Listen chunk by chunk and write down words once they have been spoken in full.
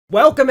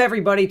Welcome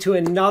everybody to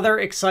another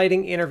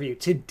exciting interview.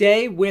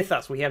 Today with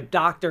us, we have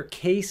Dr.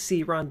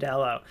 K.C.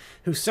 Rondello,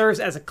 who serves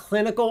as a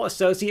clinical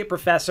associate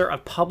professor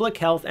of public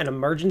health and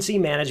emergency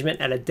management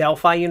at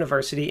Adelphi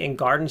University in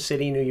Garden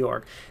City, New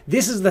York.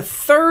 This is the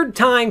third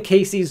time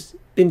Casey's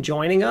been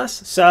joining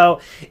us.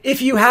 So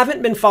if you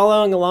haven't been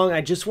following along,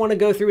 I just want to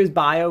go through his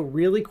bio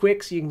really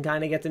quick so you can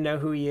kind of get to know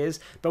who he is.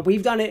 But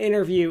we've done an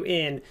interview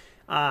in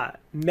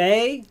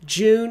May,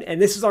 June,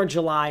 and this is our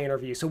July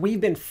interview. So we've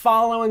been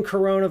following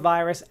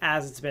coronavirus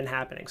as it's been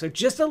happening. So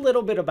just a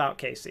little bit about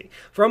Casey.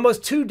 For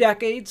almost 2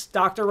 decades,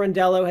 Dr.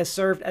 Rondello has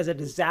served as a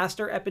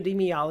disaster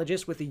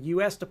epidemiologist with the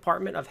U.S.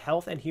 Department of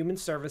Health and Human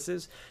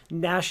Services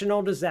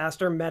National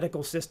Disaster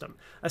Medical System.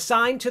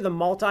 Assigned to the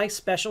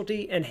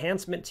Multi-Specialty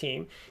Enhancement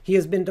Team, he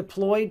has been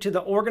deployed to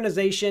the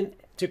organization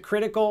to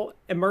critical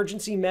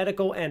emergency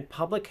medical and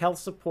public health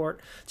support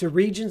to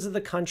regions of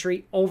the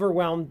country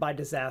overwhelmed by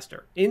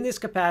disaster. In this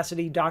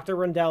capacity, Dr.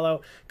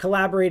 Rondello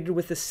collaborated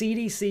with the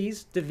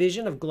CDC's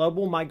Division of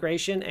Global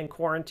Migration and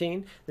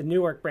Quarantine, the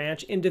Newark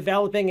branch, in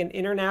developing an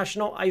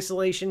international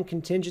isolation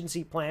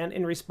contingency plan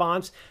in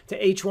response to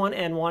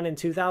H1N1 in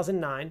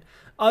 2009.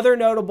 Other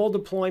notable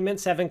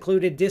deployments have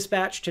included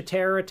dispatch to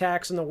terror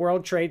attacks in the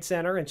World Trade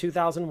Center in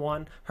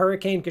 2001,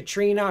 Hurricane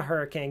Katrina,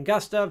 Hurricane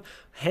Gustav,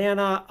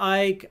 Hannah,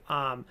 Ike,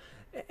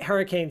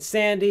 Hurricane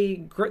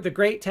Sandy, the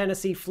Great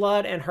Tennessee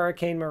Flood, and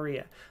Hurricane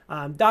Maria.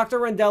 Dr.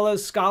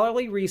 Rondello's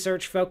scholarly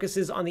research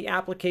focuses on the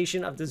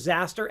application of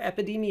disaster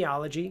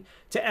epidemiology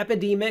to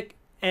epidemic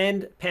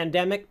and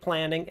pandemic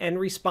planning and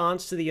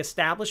response to the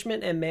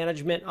establishment and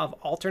management of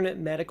alternate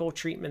medical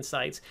treatment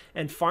sites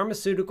and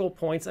pharmaceutical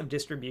points of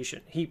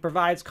distribution. He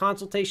provides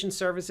consultation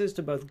services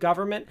to both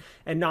government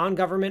and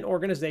non-government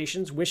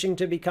organizations wishing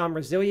to become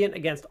resilient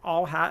against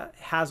all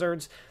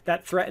hazards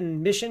that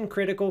threaten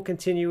mission-critical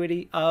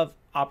continuity of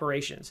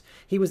operations.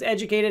 He was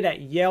educated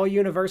at Yale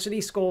University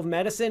School of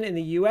Medicine in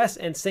the U.S.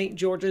 and St.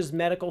 George's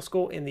Medical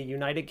School in the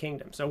United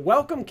Kingdom. So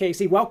welcome,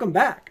 Casey. Welcome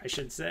back, I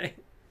should say.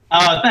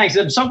 Thanks.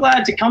 I'm so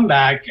glad to come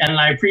back, and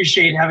I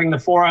appreciate having the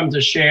forum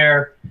to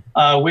share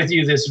with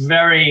you this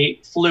very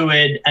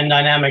fluid and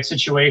dynamic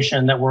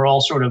situation that we're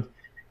all sort of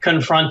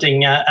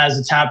confronting as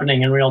it's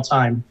happening in real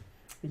time.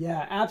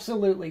 Yeah,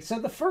 absolutely. So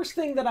the first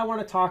thing that I want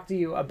to talk to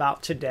you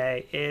about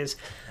today is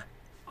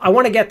I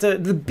want to get to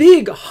the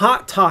big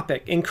hot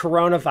topic in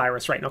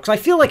coronavirus right now, because I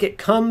feel like it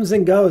comes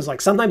and goes.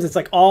 Like sometimes it's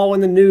like all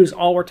in the news,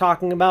 all we're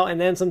talking about, and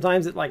then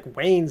sometimes it like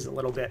wanes a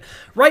little bit.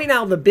 Right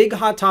now, the big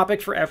hot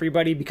topic for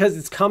everybody, because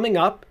it's coming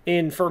up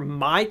for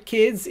my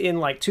kids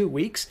in like 2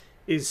 weeks,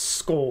 is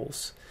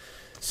schools.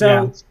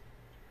 So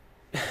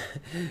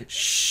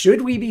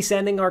should we be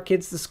sending our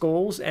kids to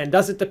schools? And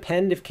does it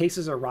depend if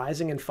cases are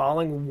rising and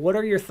falling? What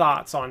are your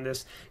thoughts on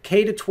this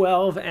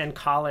K-12 and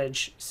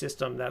college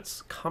system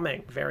that's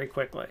coming very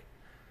quickly?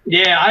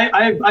 Yeah,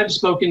 I've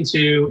spoken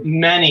to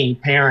many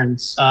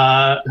parents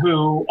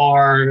who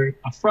are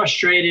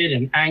frustrated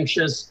and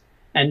anxious,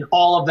 and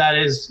all of that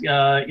is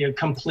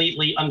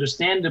completely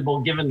understandable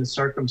given the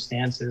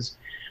circumstances.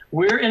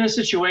 We're in a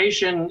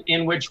situation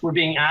in which we're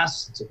being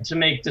asked to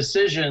make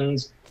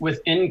decisions with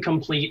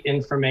incomplete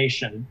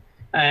information.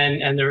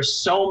 And there's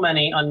so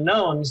many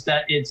unknowns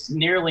that it's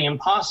nearly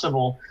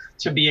impossible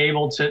to be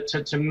able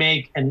to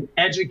make an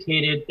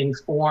educated,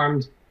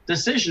 informed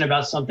decision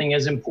about something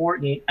as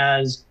important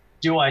as,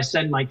 do I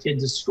send my kid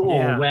to school?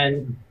 Yeah.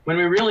 When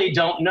we really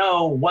don't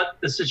know what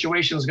the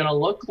situation is going to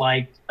look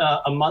like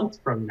a month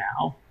from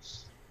now.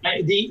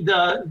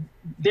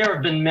 There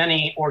have been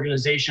many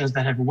organizations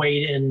that have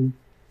weighed in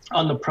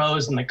on the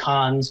pros and the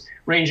cons,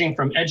 ranging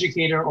from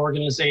educator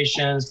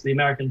organizations to the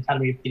American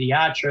Academy of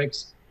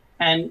Pediatrics.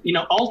 And,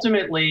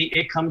 ultimately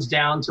it comes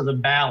down to the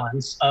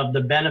balance of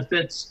the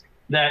benefits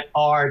that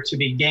are to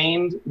be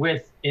gained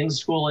with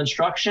in-school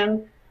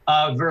instruction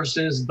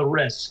versus the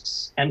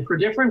risks. And for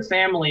different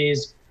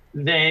families,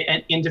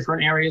 in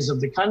different areas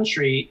of the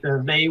country,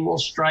 they will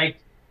strike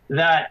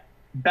that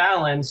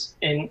balance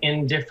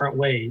in different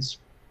ways.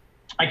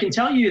 I can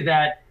tell you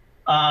that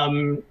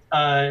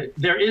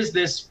there is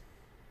this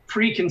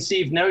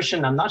preconceived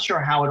notion, I'm not sure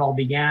how it all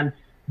began,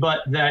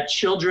 but that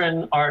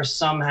children are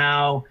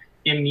somehow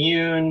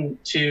immune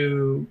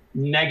to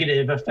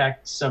negative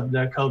effects of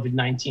the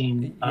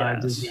COVID-19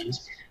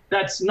 disease.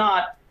 That's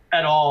not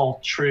at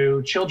all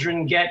true.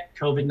 Children get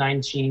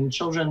COVID-19,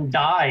 children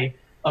die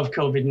of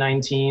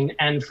COVID-19,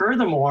 and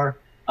furthermore,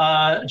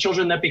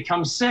 children that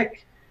become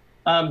sick,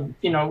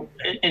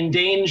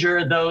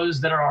 endanger those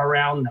that are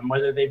around them,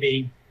 whether they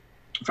be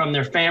from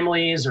their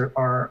families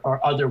or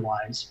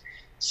otherwise.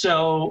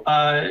 So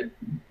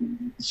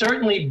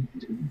certainly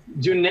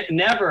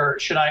never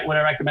would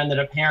I recommend that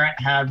a parent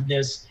have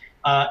this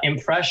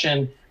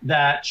impression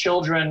that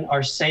children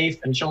are safe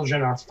and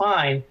children are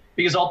fine,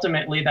 because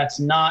ultimately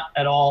that's not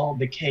at all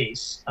the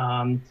case.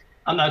 I'm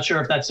not sure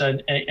if that's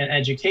an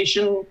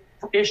education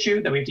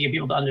issue that we have to get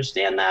people to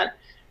understand that,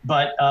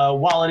 but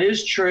while it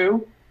is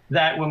true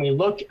that when we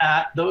look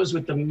at those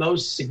with the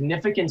most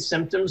significant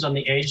symptoms on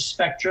the age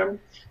spectrum,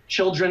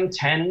 children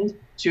tend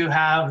to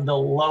have the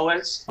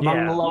lowest,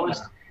 among the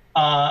lowest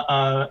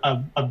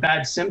of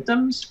bad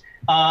symptoms,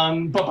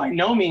 but by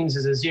no means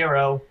is a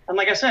zero. And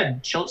like I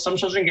said, some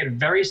children get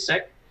very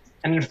sick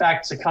and in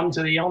fact succumb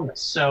to the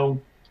illness.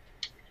 So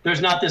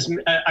there's not this,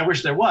 I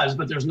wish there was,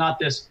 but there's not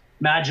this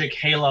magic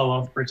halo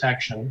of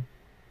protection.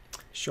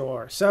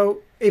 Sure.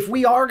 So if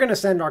we are going to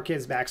send our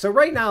kids back, so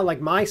right now,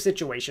 like my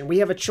situation, we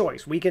have a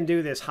choice. We can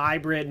do this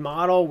hybrid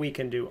model. We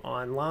can do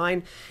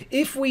online.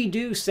 If we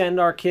do send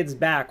our kids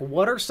back,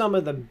 what are some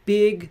of the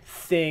big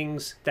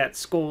things that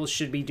schools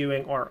should be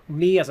doing, or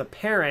me as a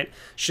parent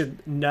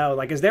should know?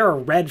 Like, is there a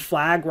red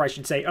flag where I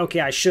should say, okay,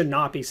 I should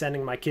not be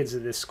sending my kids to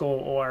this school?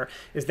 Or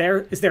is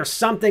there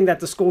something that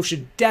the school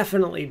should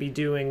definitely be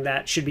doing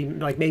that should be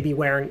like maybe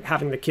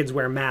having the kids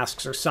wear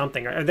masks or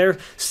something? Are there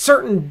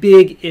certain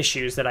big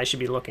issues that I should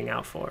be looking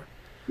out for?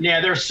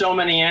 Yeah, there's so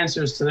many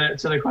answers to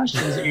the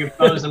questions that you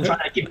posed. I'm trying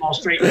to keep them all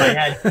straight in my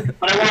head.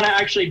 But I want to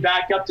actually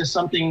back up to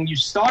something you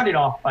started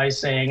off by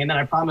saying, and then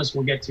I promise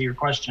we'll get to your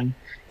question.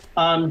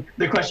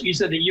 The question, you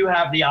said that you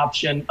have the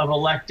option of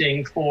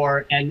electing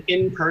for an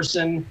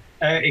in-person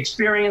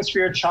experience for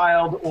your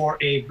child or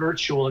a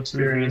virtual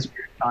experience for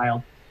your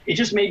child. It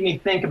just made me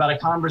think about a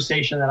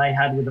conversation that I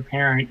had with a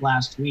parent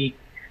last week.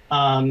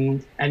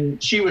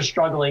 And she was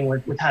struggling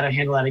with how to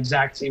handle that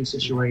exact same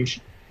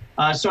situation.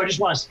 So I just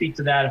want to speak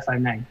to that, if I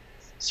may.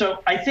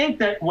 So I think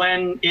that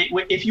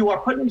if you are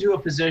put into a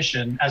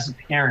position as a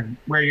parent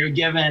where you're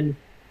given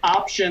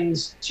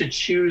options to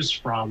choose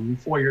from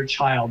for your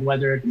child,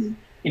 whether it be,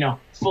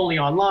 fully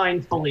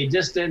online, fully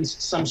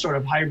distanced, some sort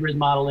of hybrid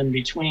model in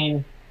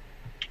between,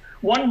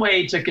 one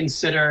way to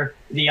consider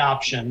the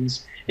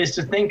options is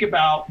to think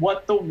about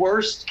what the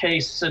worst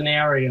case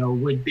scenario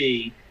would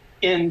be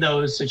in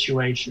those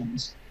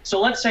situations. So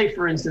let's say,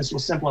 for instance, we'll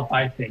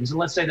simplify things. And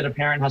let's say that a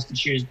parent has to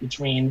choose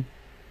between,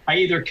 I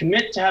either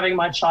commit to having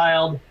my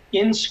child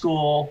in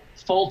school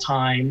full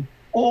time,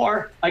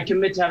 or I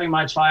commit to having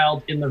my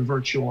child in the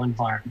virtual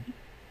environment.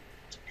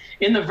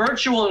 In the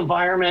virtual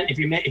environment,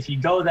 if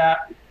you go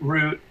that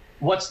route,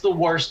 what's the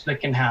worst that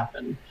can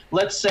happen?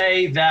 Let's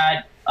say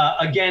that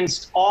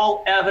against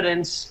all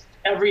evidence,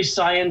 every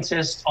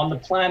scientist on the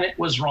planet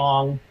was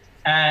wrong,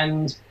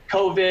 and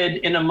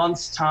COVID in a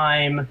month's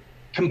time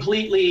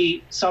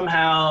completely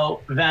somehow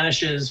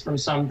vanishes from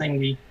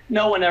something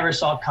no one ever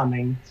saw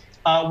coming.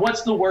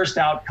 What's the worst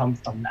outcome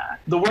from that?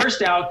 The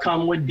worst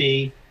outcome would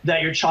be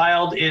that your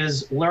child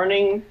is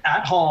learning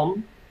at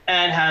home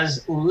and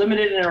has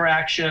limited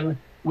interaction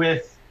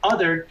with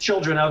other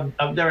children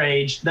of their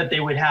age that they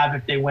would have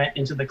if they went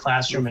into the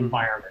classroom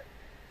environment,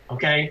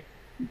 okay?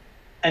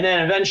 And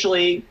then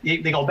eventually they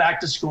go back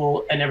to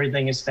school and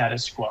everything is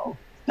status quo.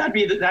 That'd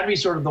be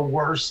sort of the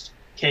worst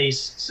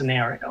case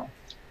scenario.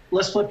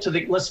 Let's flip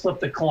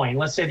the coin.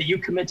 Let's say that you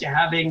commit to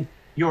having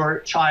your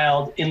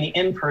child in the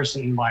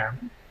in-person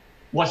environment.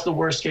 What's the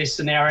worst case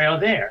scenario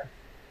there?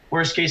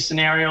 Worst case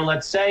scenario,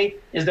 let's say,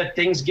 is that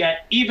things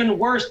get even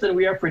worse than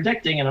we are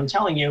predicting. And I'm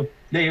telling you,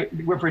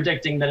 we're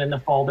predicting that in the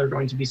fall, they're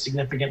going to be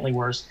significantly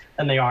worse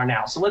than they are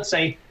now. So let's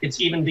say it's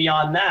even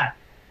beyond that.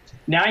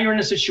 Now you're in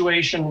a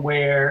situation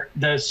where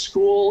the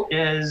school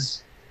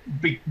is,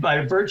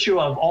 by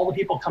virtue of all the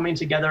people coming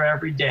together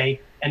every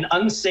day, an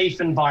unsafe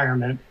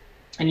environment.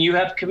 And you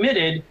have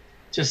committed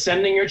to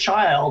sending your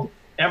child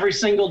every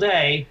single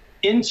day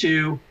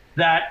into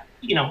that,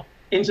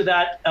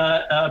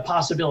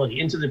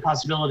 possibility, into the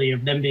possibility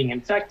of them being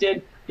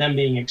infected, them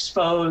being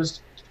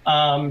exposed.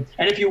 And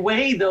if you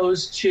weigh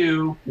those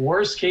two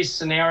worst case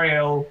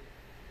scenario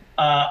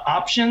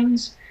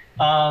options,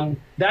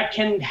 that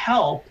can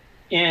help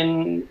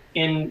in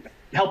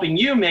helping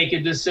you make a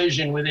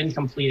decision with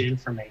incomplete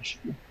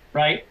information,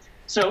 right?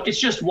 So it's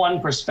just one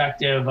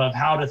perspective of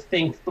how to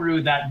think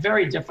through that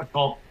very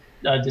difficult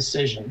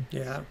decision.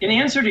 Yeah. In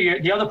answer to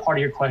the other part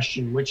of your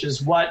question, which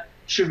is what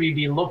should we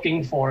be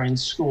looking for in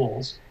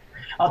schools?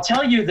 I'll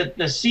tell you that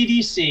the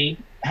CDC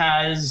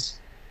has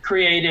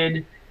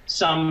created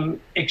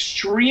some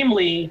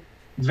extremely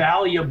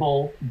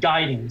valuable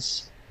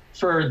guidance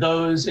for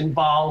those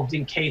involved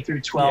in K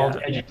through 12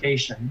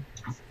 education.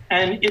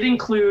 And it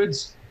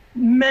includes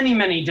many,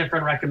 many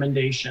different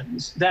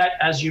recommendations that,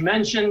 as you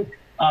mentioned,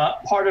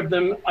 part of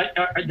them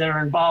that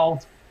are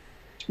involved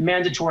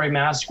mandatory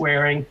mask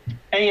wearing,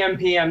 AM,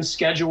 PM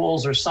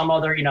schedules, or some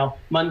other,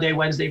 Monday,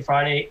 Wednesday,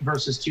 Friday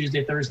versus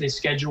Tuesday, Thursday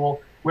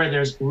schedule, where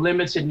there's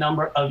limited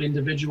number of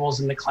individuals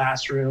in the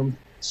classroom,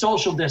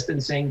 social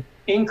distancing,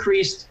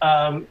 increased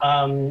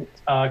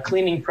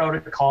cleaning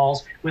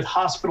protocols with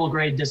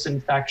hospital-grade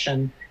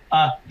disinfection.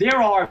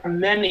 There are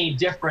many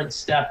different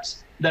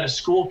steps that a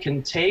school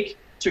can take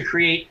to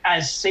create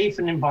as safe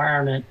an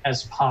environment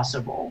as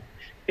possible.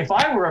 If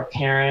I were a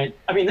parent,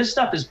 this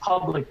stuff is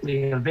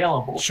publicly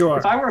available. Sure.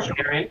 If I were a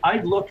parent,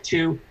 I'd look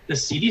to the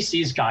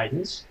CDC's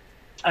guidance.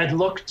 I'd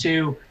look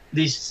to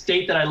the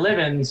state that I live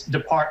in's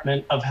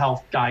Department of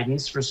Health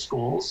guidance for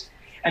schools.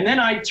 And then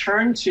I'd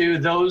turn to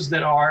those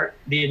that are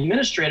the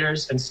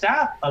administrators and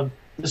staff of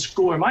the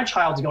school where my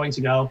child's going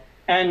to go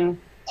and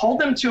hold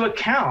them to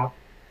account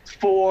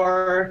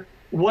for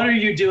what are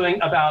you doing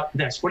about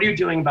this? What are you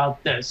doing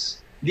about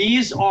this?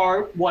 These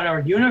are what are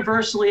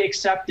universally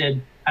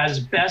accepted as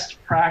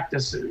best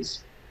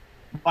practices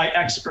by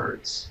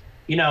experts.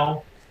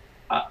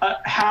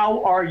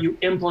 How are you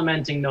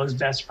implementing those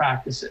best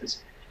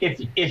practices?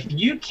 If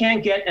you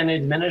can't get an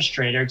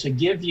administrator to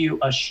give you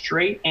a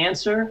straight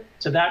answer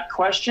to that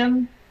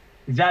question,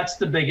 that's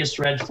the biggest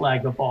red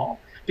flag of all.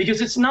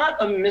 Because it's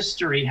not a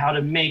mystery how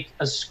to make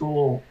a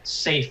school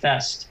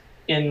safest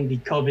in the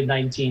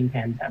COVID-19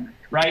 pandemic,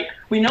 right?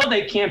 We know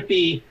they can't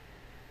be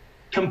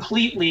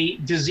completely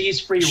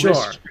disease-free, Sure.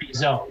 risk-free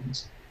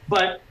zones,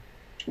 but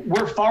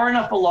we're far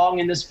enough along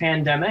in this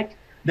pandemic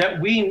that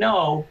we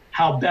know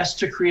how best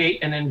to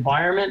create an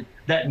environment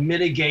that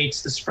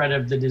mitigates the spread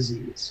of the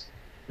disease.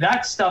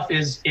 That stuff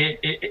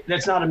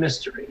that's not a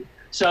mystery.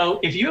 So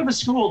if you have a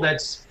school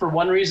that's, for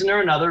one reason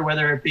or another,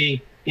 whether it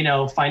be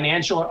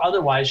financial or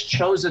otherwise,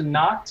 chosen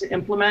not to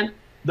implement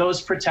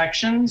those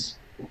protections,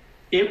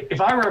 if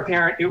I were a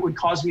parent, it would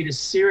cause me to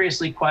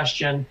seriously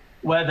question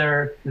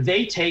whether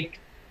they take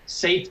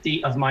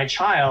safety of my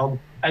child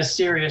as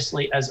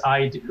seriously as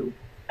I do.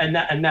 And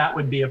that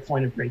would be a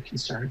point of great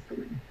concern for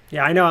me.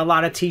 Yeah, I know a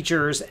lot of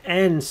teachers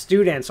and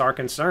students are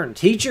concerned.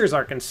 Teachers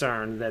are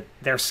concerned that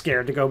they're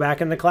scared to go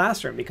back in the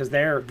classroom because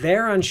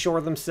they're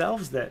unsure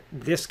themselves that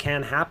this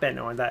can happen,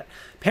 or that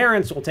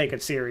parents will take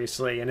it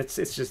seriously. And it's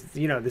just,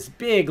 this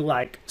big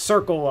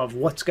circle of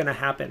what's going to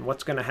happen.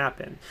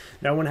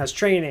 No one has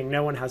training,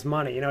 no one has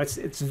money.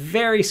 It's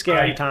very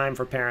scary Right. time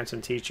for parents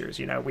and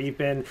teachers.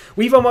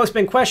 We've almost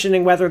been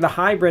questioning whether the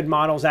hybrid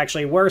model is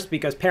actually worse,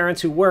 because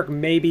parents who work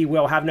maybe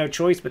will have no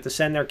choice but to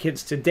send their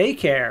kids to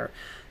daycare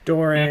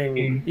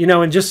during,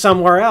 and just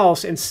somewhere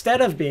else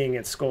instead of being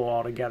at school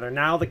altogether.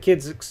 Now the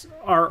kids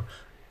are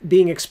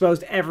being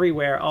exposed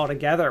everywhere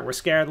altogether. We're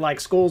scared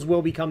schools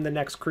will become the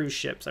next cruise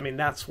ships. I mean,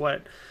 that's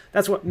what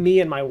me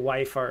and my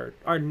wife are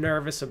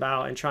nervous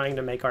about, and trying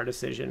to make our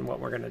decision what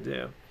we're going to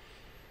do.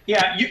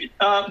 Yeah,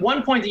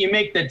 one point that you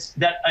make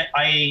that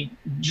I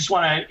just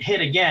want to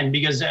hit again,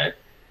 because it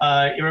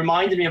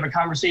reminded me of a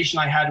conversation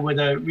I had with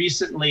a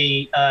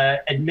recently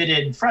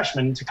admitted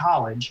freshman to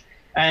college.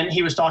 And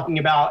he was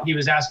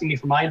asking me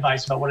for my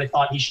advice about what I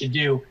thought he should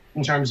do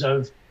in terms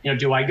of,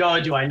 do I go,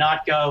 do I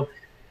not go?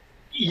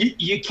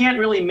 You can't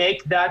really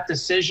make that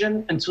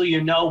decision until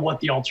you know what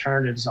the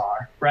alternatives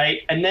are,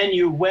 right? And then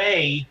you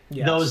weigh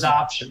those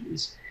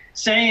options.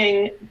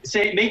 Making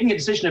a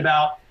decision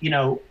about,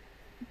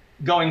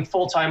 going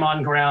full-time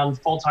on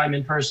ground, full-time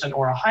in person,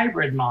 or a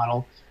hybrid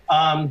model.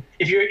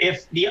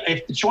 If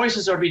the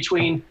choices are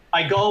between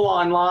I go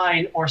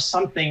online or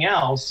something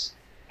else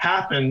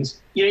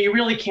happens, you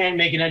really can't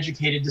make an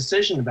educated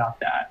decision about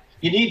that.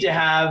 You need to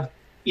have,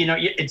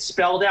 it's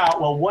spelled out,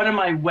 well, what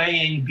am I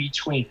weighing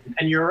between?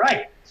 And you're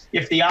right.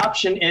 If the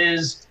option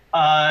is,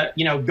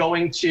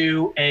 going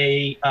to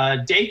a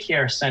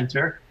daycare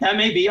center, that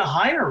may be a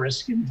higher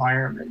risk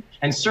environment,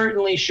 and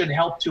certainly should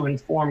help to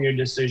inform your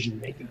decision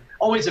making.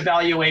 Always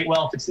evaluate,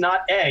 well, if it's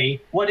not A,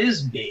 what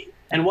is B?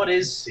 And what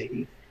is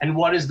C? And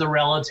what is the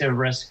relative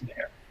risk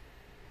there?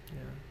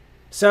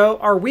 So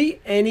are we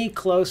any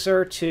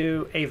closer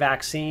to a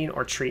vaccine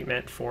or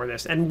treatment for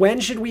this? And when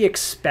should we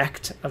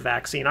expect a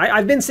vaccine?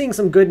 I've been seeing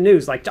some good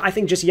news. I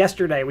think just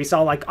yesterday we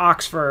saw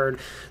Oxford,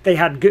 they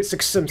had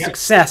some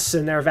success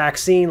in their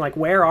vaccine.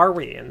 Where are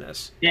we in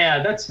this?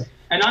 Yeah,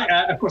 and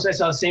of course I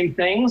saw the same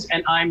things,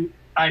 and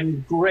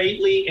I'm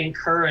greatly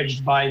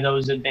encouraged by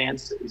those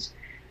advances.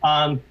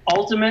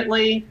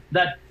 Ultimately,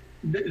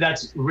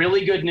 that's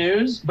really good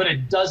news, but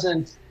it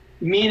doesn't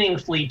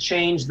meaningfully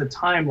change the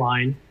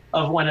timeline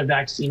of when a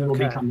vaccine will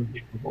become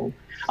available.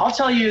 I'll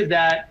tell you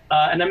that,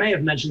 and I may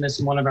have mentioned this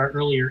in one of our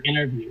earlier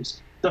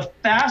interviews, the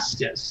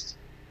fastest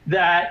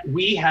that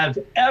we have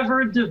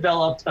ever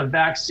developed a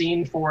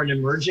vaccine for an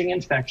emerging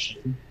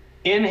infection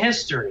in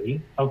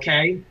history,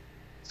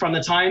 from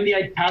the time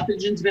the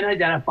pathogen's been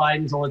identified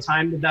until the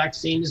time the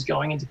vaccine is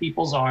going into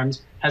people's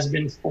arms, has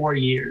been 4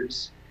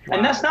 years. Wow.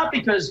 And that's not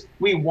because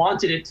we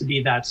wanted it to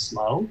be that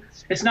slow.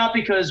 It's not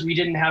because we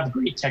didn't have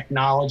great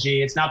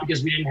technology. It's not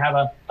because we didn't have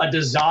a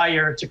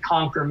desire to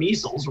conquer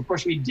measles. Of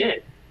course we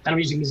did. And I'm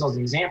using measles as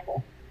an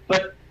example.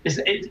 But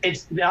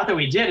it's not that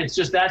we did. It's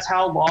just that's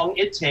how long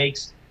it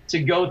takes to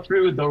go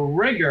through the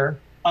rigor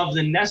of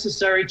the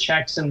necessary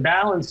checks and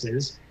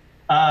balances,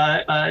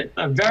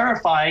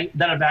 verify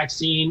that a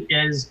vaccine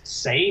is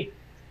safe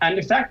and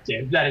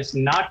effective, that it's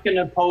not going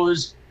to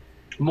pose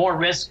more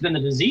risk than the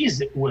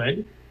disease it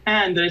would,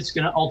 and that it's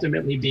going to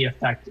ultimately be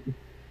effective.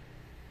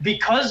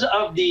 Because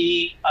of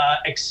the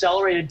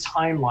accelerated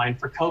timeline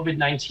for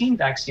COVID-19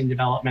 vaccine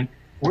development,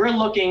 we're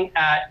looking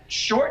at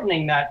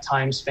shortening that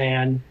time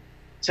span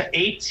to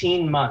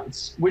 18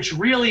 months, which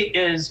really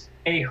is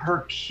a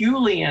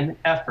Herculean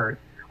effort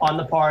on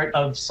the part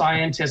of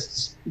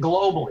scientists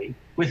globally,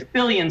 with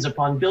billions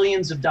upon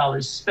billions of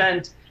dollars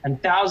spent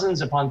and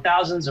thousands upon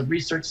thousands of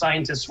research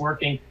scientists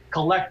working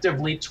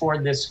collectively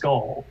toward this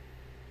goal.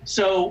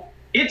 So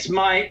it's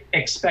my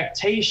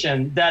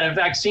expectation that a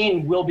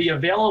vaccine will be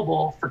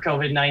available for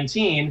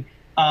COVID-19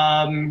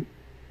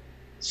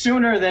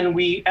 sooner than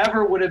we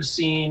ever would have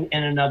seen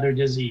in another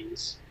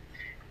disease.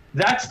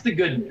 That's the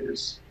good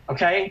news,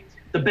 okay?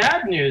 The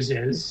bad news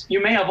is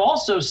you may have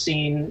also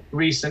seen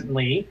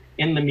recently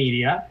in the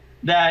media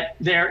that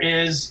there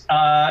is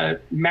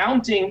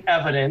mounting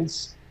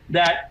evidence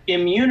that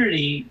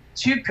immunity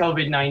to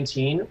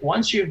COVID-19,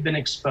 once you've been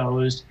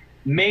exposed,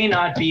 may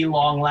not be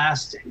long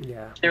lasting.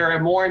 Yeah. There are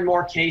more and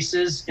more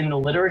cases in the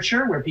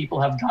literature where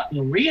people have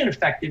gotten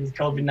reinfected with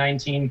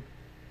COVID-19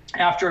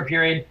 after a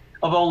period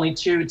of only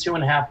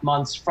 2.5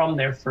 months from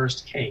their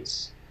first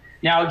case.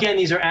 Now, again,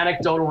 these are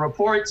anecdotal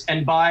reports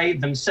and by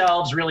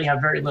themselves really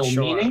have very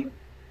little meaning.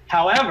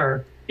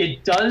 However,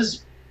 it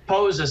does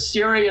pose a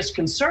serious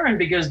concern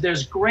because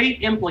there's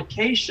great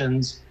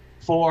implications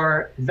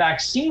for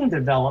vaccine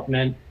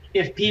development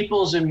if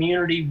people's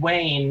immunity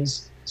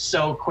wanes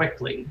so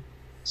quickly.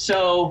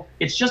 So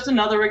it's just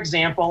another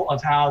example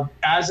of how,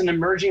 as an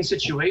emerging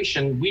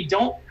situation, we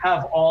don't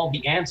have all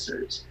the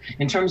answers.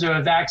 In terms of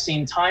a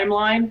vaccine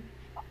timeline,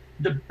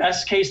 the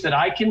best case that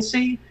I can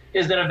see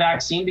is that a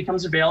vaccine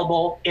becomes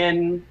available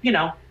in,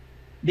 the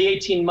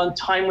 18-month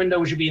time window,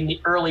 which would be in the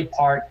early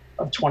part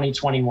of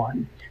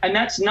 2021. And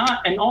that's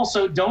not, and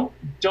also don't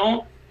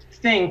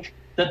think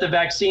that the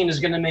vaccine is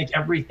going to make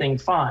everything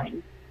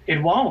fine.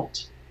 It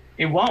won't.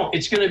 It won't.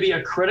 It's going to be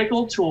a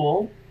critical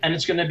tool and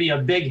it's going to be a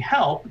big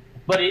help,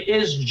 but it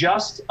is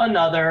just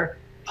another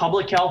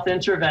public health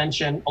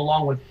intervention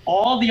along with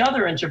all the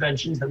other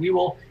interventions that we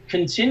will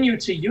continue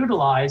to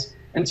utilize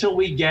until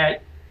we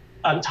get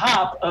on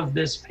top of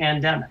this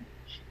pandemic.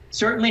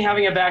 Certainly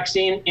having a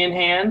vaccine in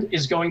hand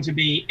is going to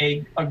be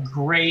a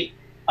great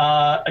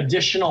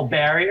additional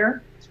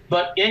barrier,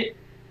 but it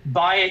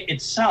by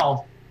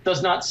itself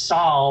does not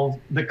solve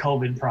the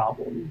COVID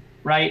problem,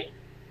 right?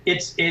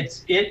 It's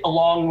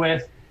along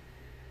with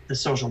the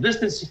social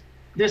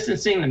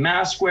distancing, the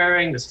mask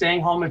wearing, the staying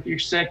home if you're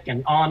sick,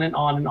 and on and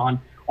on and on.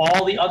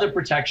 All the other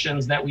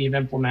protections that we've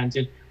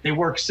implemented, they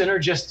work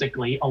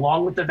synergistically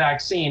along with the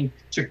vaccine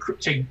to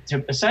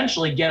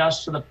essentially get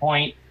us to the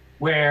point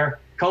where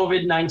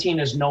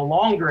COVID-19 is no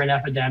longer an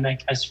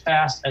epidemic as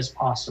fast as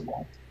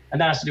possible.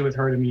 And that has to do with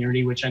herd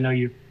immunity, which I know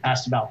you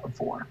asked about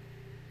before.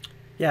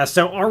 Yeah,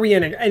 so are we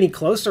any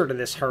closer to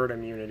this herd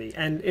immunity?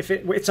 And if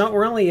it's not,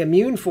 we're only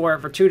immune for it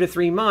for 2 to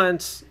 3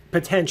 months,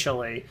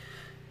 potentially,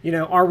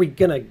 are we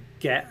going to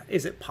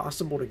is it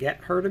possible to get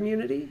herd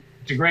immunity?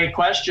 It's a great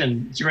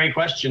question. It's a great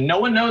question. No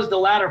one knows the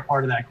latter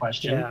part of that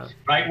question,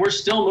 right? We're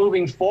still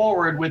moving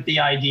forward with the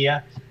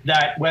idea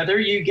that whether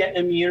you get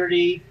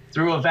immunity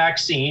through a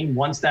vaccine,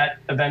 once that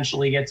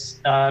eventually gets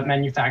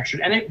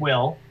manufactured, and it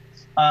will,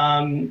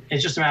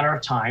 it's just a matter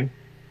of time.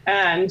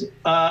 And,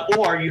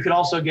 or you could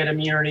also get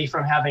immunity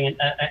from having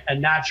a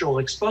natural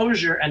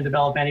exposure and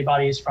develop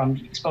antibodies from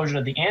the exposure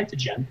to the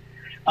antigen.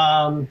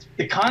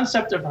 The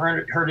concept of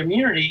herd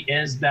immunity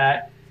is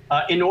that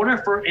in order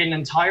for an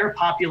entire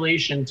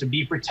population to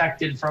be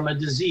protected from a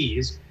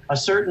disease, a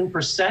certain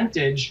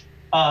percentage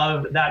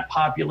of that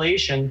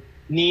population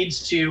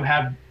needs to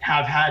have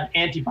had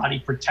antibody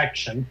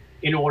protection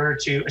in order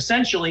to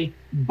essentially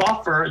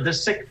buffer the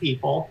sick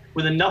people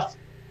with enough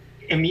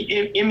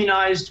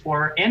immunized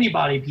or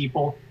antibody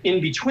people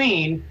in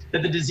between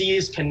that the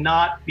disease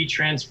cannot be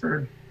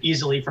transferred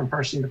easily from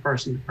person to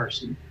person to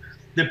person.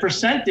 The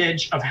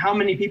percentage of how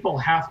many people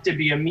have to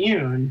be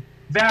immune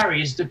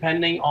varies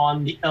depending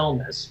on the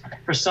illness.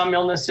 For some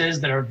illnesses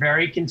that are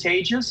very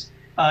contagious,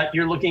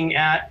 you're looking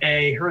at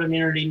a herd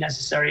immunity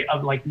necessary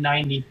of like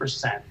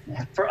 90%.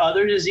 For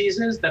other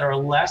diseases that are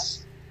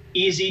less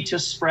easy to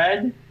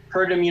spread,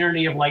 herd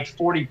immunity of like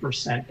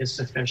 40% is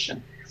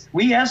sufficient.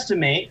 We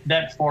estimate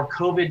that for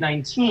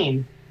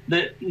COVID-19,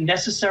 the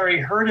necessary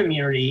herd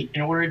immunity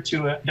in order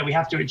to that we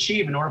have to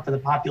achieve in order for the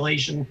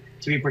population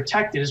to be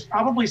protected is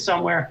probably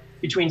somewhere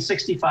between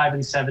 65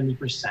 and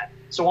 70%.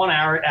 So on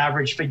our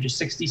average figure,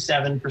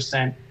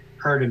 67%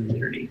 herd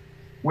immunity.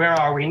 Where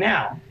are we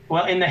now?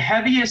 Well, in the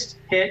heaviest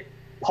hit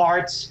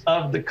parts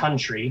of the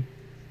country,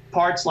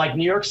 parts like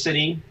New York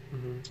City,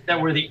 that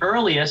were the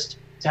earliest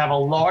to have a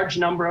large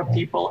number of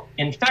people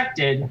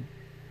infected,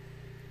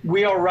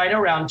 we are right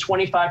around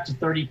 25 to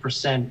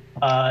 30%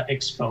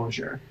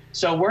 exposure.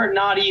 So we're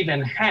not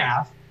even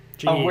half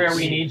of where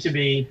we need to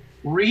be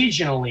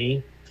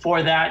regionally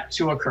for that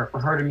to occur, for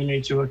herd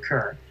immunity to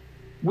occur.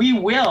 We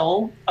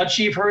will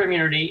achieve herd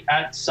immunity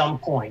at some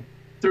point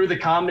through the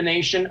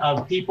combination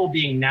of people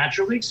being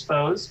naturally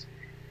exposed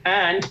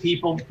and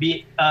people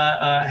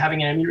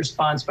having an immune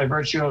response by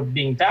virtue of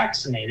being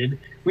vaccinated.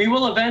 We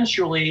will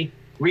eventually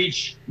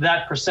reach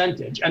that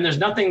percentage. And there's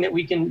nothing that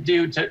we can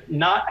do to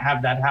not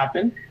have that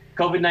happen.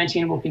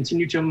 COVID-19 will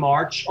continue to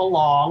march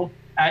along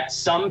at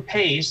some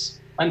pace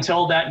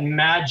until that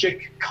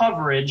magic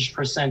coverage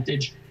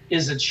percentage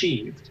is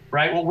achieved,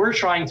 right? What we're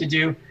trying to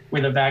do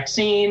with a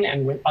vaccine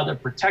and with other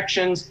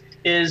protections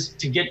is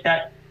to get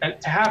that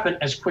to happen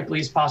as quickly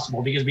as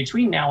possible, because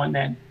between now and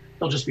then,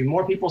 there'll just be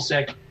more people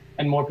sick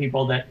and more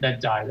people that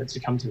die, that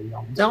succumb to the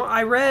illness. Now,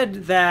 I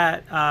read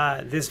that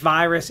this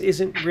virus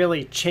isn't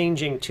really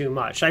changing too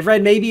much. I've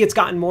read maybe it's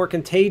gotten more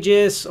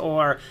contagious,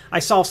 or I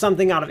saw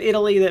something out of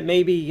Italy that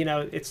maybe,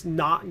 it's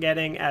not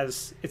getting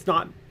as, it's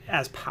not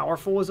as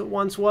powerful as it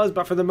once was,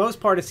 but for the most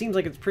part, it seems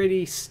like it's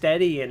pretty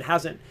steady and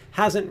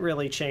hasn't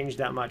really changed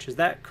that much. Is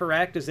that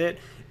correct?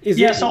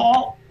 Yeah.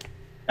 So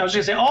I was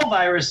going to say all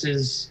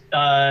viruses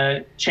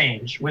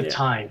change with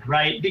time,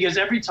 right? Because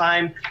every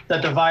time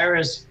that the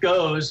virus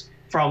goes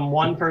from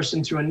one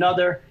person to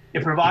another,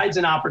 it provides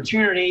an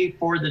opportunity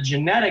for the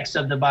genetics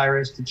of the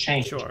virus to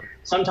change. Sure.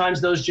 Sometimes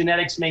those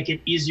genetics make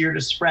it easier to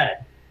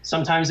spread.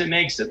 Sometimes it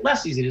makes it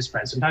less easy to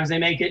spread. Sometimes they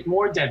make it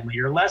more deadly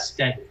or less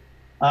deadly.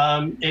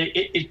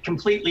 It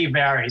completely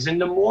varies.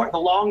 And the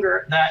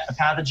longer that a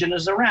pathogen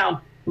is around,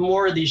 the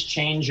more of these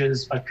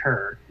changes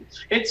occur.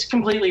 It's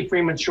completely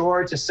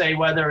premature to say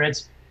whether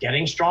it's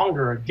getting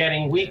stronger or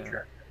getting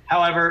weaker.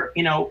 However,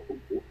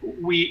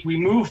 we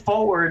move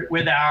forward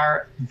with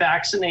our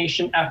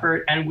vaccination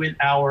effort and with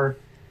our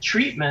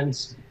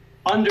treatments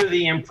under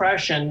the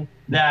impression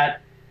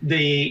that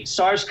the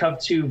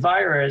SARS-CoV-2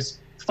 virus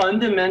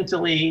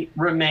fundamentally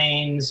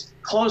remains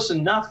close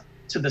enough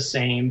to the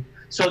same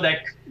so that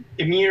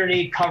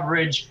immunity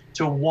coverage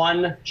to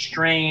one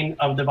strain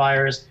of the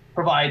virus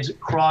provides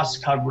cross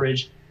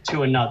coverage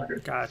to another.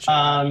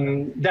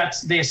 Gotcha.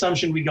 That's the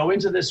assumption we go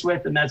into this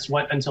with, and that's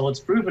what, until it's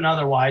proven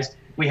otherwise,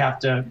 we have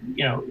to,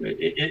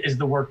 is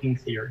the working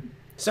theory.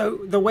 So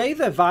the way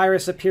the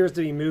virus appears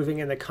to be moving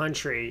in the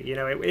country,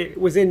 it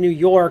was in New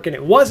York, and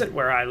it wasn't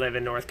where I live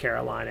in North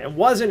Carolina. It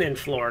wasn't in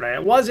Florida.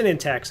 It wasn't in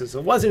Texas.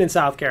 It wasn't in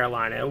South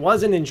Carolina. It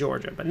wasn't in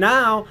Georgia. But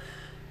now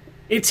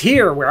it's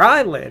here where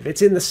I live.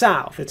 It's in the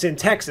South. It's in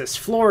Texas,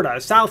 Florida,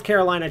 South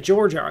Carolina,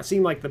 Georgia.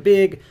 Seem like the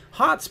big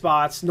hot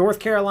spots. North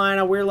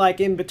Carolina, we're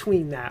like in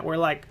between that.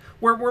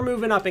 We're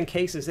moving up in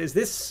cases. Is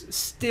this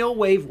still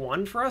wave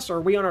 1 for us, or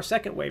are we on our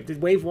second wave?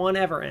 Did wave 1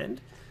 ever end?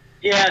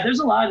 Yeah, there's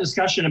a lot of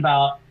discussion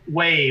about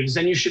waves,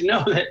 and you should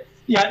know that,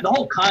 the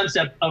whole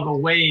concept of a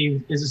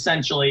wave is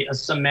essentially a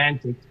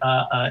semantic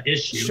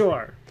issue.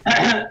 Sure.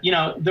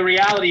 The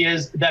reality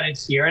is that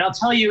it's here. And I'll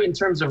tell you, in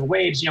terms of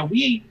waves,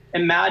 we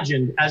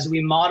imagined, as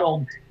we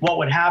modeled what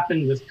would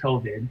happen with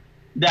COVID,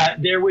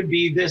 that there would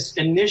be this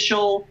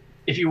initial,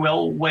 if you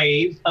will,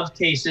 wave of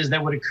cases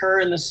that would occur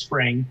in the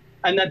spring,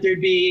 and that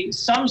there'd be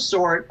some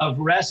sort of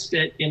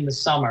respite in the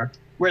summer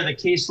where the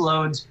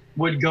caseloads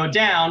would go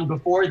down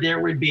before there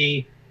would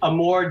be a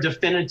more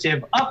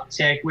definitive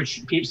uptick,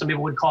 which some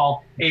people would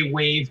call a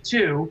wave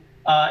 2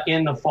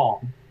 in the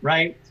fall,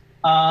 right?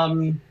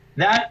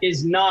 That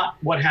is not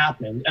what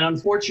happened. And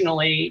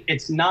unfortunately,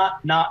 it's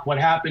not what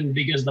happened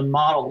because the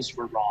models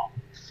were wrong.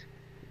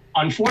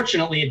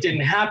 Unfortunately, it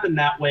didn't happen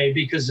that way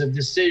because of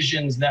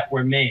decisions that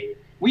were made.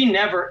 We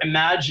never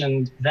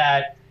imagined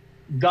that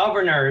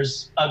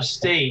governors of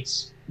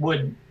states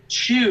would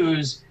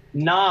choose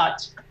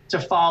not to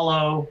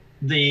follow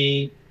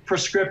the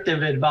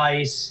prescriptive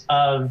advice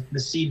of the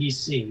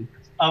CDC,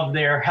 of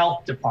their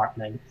health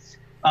department.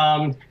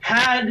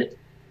 Had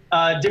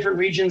different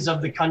regions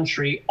of the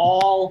country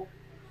all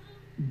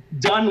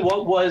done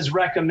what was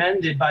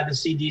recommended by the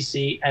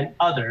CDC and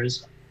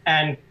others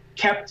and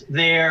kept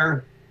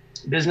their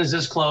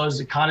businesses closed,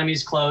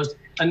 economies closed,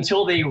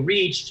 until they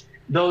reached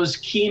those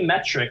key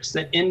metrics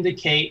that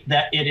indicate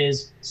that it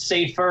is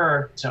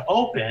safer to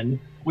open,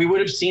 we would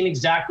have seen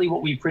exactly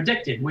what we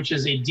predicted, which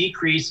is a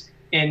decrease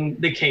in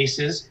the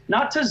cases,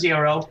 not to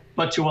zero,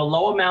 but to a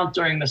low amount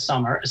during the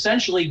summer,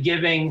 essentially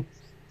giving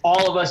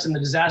all of us in the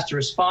disaster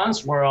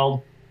response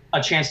world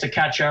a chance to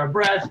catch our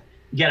breath,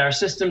 get our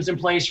systems in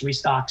place,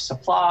 restock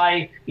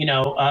supply,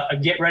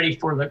 get ready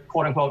for the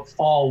quote unquote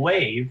fall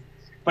wave.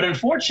 But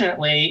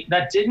unfortunately,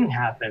 that didn't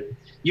happen.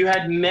 You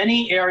had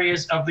many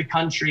areas of the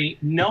country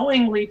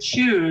knowingly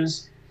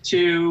choose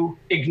to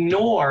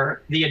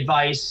ignore the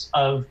advice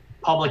of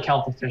public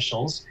health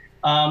officials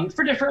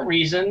for different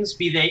reasons,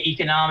 be they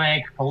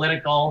economic,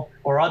 political,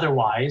 or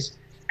otherwise.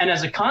 And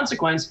as a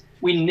consequence,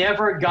 we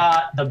never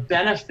got the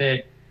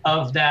benefit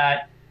of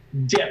that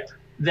dip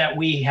that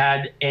we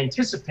had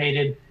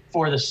anticipated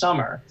for the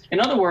summer. In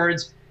other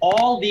words,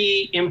 all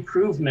the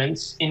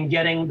improvements in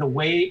getting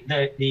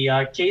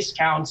the case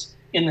counts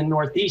in the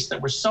Northeast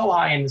that were so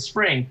high in the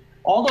spring,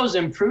 all those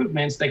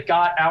improvements that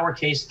got our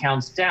case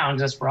counts down,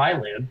 that's where I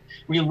live,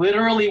 we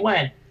literally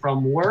went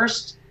from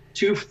worst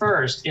to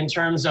first in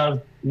terms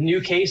of new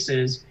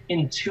cases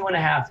in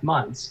 2.5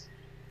 months.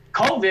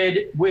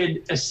 COVID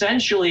would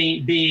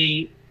essentially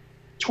be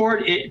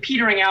toward it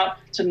petering out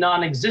to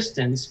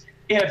non-existence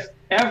if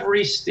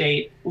every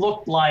state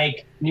looked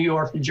like New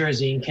York, New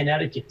Jersey, and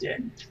Connecticut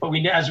did. But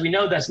as we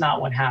know, that's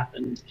not what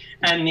happened.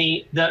 And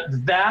the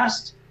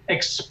vast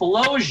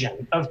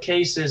explosion of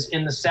cases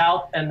in the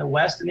South and the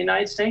West in the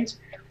United States,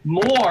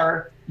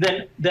 more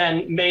than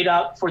made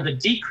up for the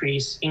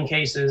decrease in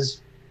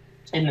cases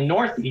in the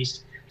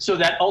Northeast. So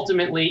that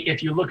ultimately,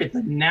 if you look at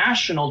the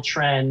national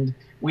trend,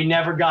 we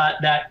never got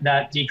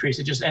that decrease.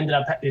 It just ended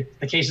up,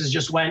 the cases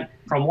just went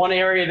from one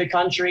area of the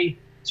country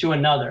to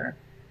another.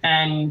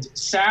 And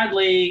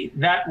sadly,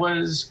 that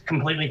was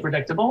completely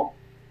predictable.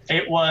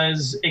 It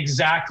was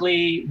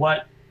exactly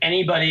what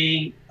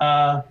anybody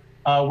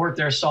worth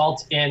their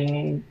salt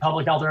in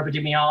public health or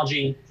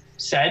epidemiology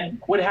said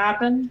would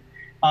happen.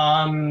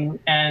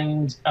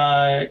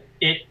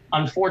 it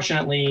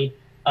unfortunately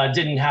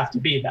didn't have to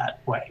be that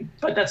way.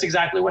 But that's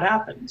exactly what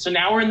happened. So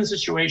now we're in the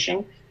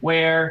situation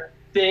where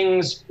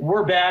things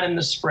were bad in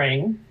the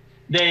spring.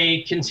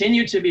 They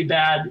continue to be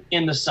bad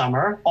in the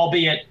summer,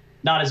 albeit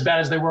not as bad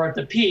as they were at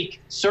the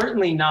peak,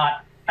 certainly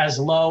not as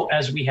low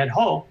as we had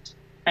hoped.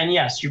 And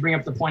yes, you bring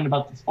up the point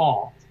about the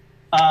fall.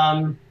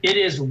 It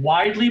is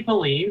widely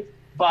believed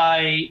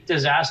by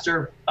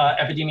disaster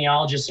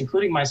epidemiologists,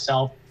 including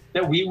myself,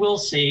 that we will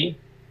see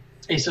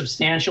a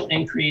substantial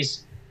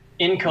increase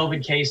in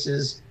COVID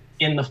cases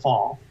in the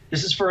fall.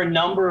 This is for a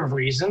number of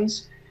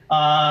reasons.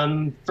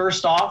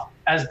 First off,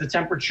 as the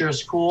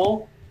temperatures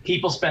cool,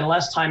 people spend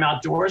less time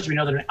outdoors. We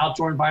know that an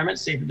outdoor environment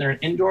is safer than an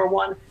indoor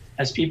one.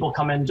 As people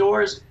come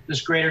indoors,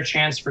 there's greater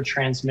chance for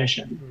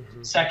transmission.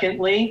 Mm-hmm.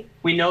 Secondly,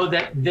 we know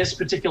that this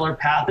particular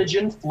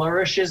pathogen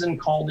flourishes in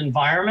cold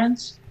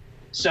environments.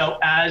 So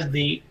as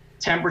the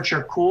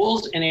temperature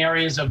cools in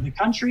areas of the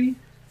country,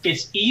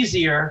 it's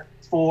easier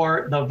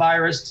for the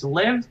virus to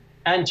live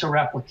and to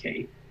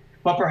replicate.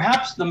 But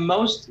perhaps the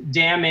most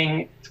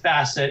damning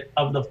facet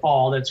of the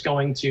fall that's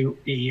going to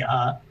be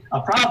a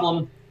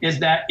problem is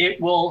that it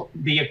will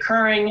be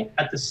occurring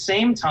at the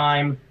same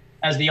time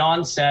as the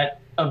onset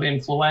of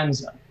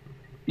influenza.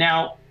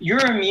 Now, your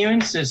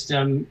immune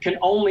system can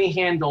only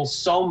handle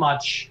so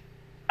much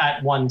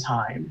at one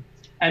time.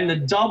 And the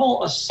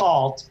double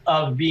assault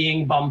of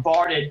being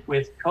bombarded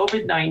with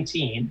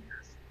COVID-19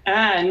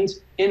 and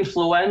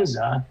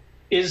influenza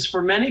is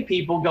for many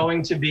people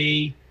going to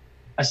be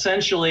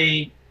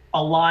essentially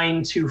a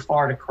line too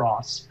far to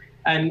cross.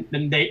 And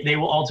then they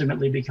will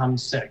ultimately become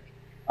sick.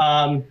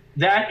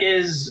 That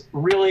is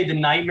really the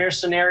nightmare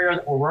scenario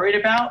that we're worried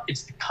about.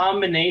 It's the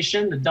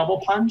combination, the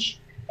double punch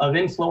of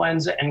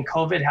influenza and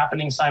COVID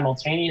happening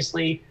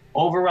simultaneously,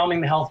 overwhelming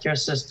the healthcare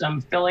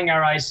system, filling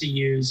our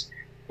ICUs,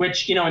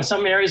 which, in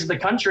some areas of the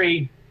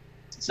country,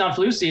 it's not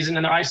flu season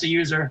and their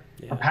ICUs are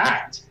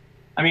packed.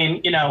 I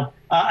mean,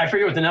 I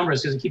forget what the number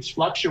is because it keeps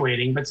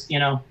fluctuating, but,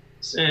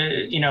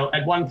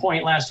 at one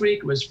point last week,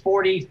 it was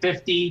 40,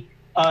 50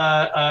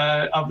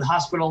 of the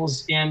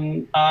hospitals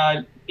in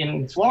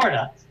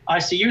Florida.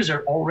 ICUs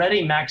are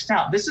already maxed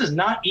out. This is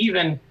not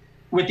even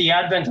with the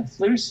advent of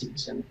flu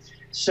season.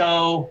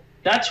 So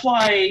that's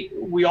why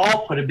we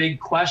all put a big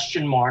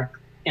question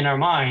mark in our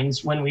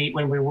minds when we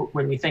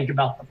think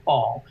about the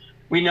fall.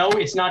 We know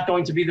it's not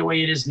going to be the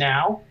way it is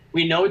now.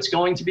 We know it's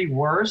going to be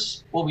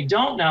worse. What we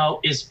don't know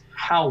is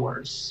how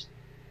worse,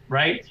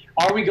 right?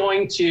 Are we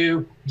going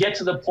to get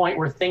to the point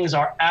where things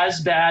are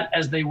as bad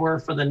as they were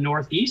for the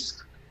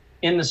Northeast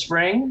in the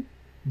spring?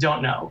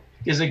 Don't know.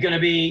 Is it going to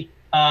be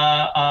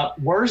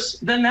worse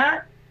than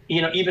that?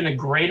 Even a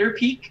greater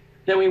peak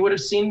than we would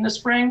have seen in the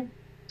spring?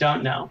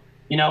 Don't know.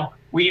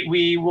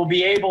 We will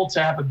be able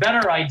to have a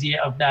better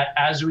idea of that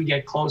as we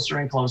get closer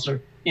and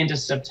closer into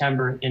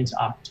September and into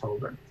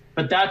October.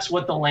 But that's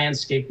what the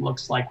landscape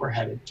looks like we're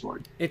headed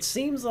toward. It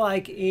seems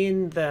like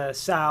in the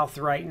South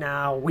right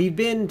now, we've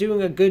been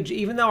doing a good,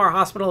 even though our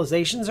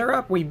hospitalizations are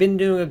up, we've been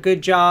doing a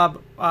good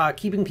job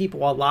keeping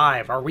people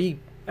alive. Are we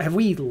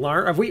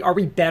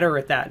better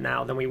at that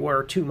now than we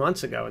were 2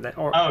 months ago than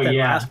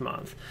last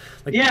month?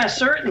 Yeah,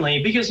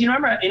 certainly. Because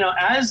remember,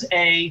 as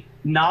a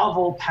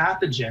novel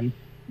pathogen,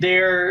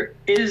 there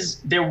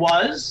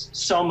was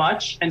so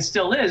much and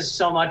still is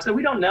so much that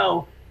we don't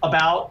know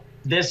about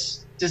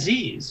this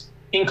disease,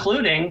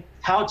 including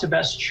how to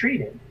best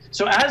treat it.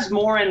 So as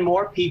more and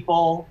more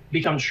people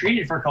become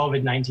treated for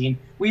COVID-19,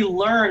 we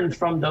learn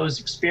from those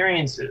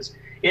experiences.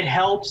 It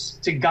helps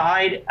to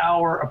guide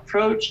our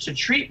approach to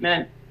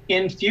treatment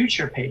in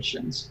future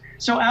patients.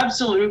 So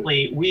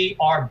absolutely, we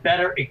are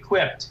better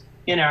equipped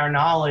in our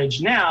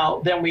knowledge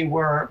now than we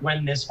were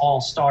when this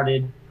all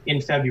started in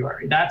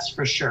February. That's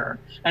for sure.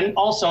 And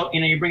also,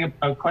 you bring up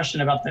a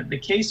question about the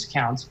case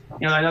counts.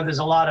 I know there's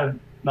a lot of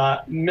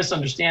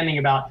misunderstanding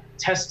about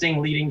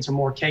testing leading to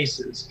more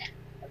cases.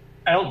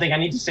 I don't think I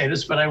need to say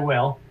this, but I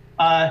will.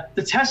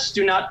 The tests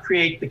do not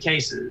create the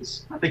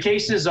cases. The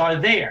cases are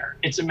there.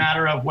 It's a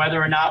matter of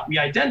whether or not we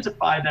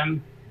identify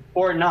them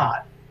or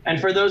not. And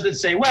for those that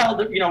say, well,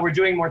 we're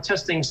doing more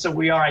testing, so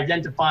we are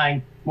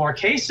identifying more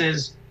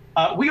cases,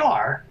 we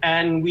are,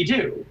 and we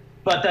do.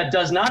 But that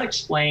does not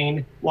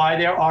explain why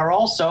there are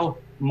also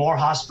more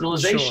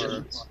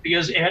hospitalizations. Sure.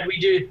 Because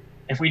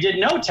if we did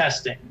no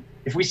testing,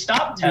 if we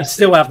stopped testing, we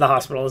still have the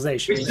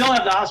hospitalization. We still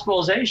have the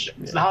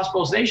hospitalizations. Yeah. The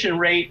hospitalization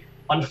rate,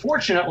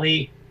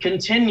 unfortunately,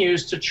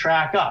 continues to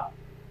track up.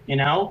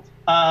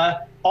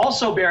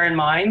 Also bear in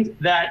mind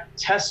that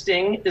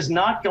testing is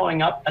not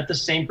going up at the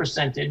same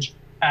percentage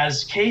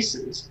as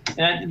cases.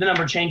 And the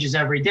number changes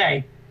every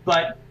day.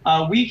 But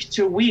week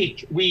to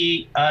week,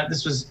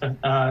 this was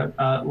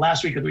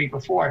last week or the week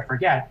before, I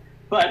forget,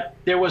 but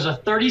there was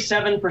a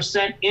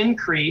 37%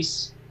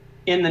 increase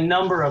in the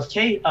number of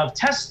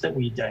tests that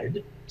we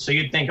did. So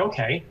you'd think,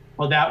 okay,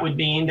 well, that would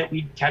mean that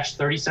we'd catch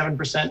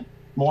 37%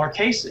 more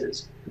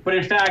cases. But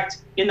in fact,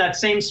 in that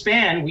same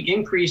span, we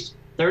increased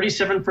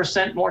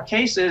 37% more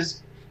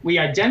cases. We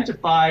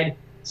identified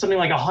something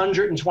like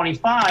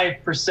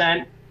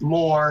 125%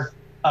 more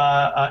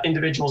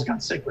individuals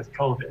got sick with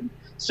COVID.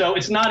 So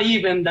it's not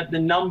even that the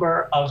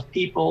number of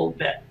people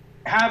that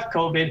have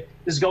COVID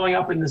is going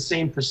up in the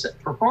same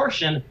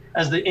proportion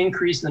as the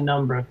increase in the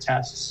number of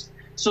tests.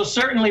 So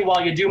certainly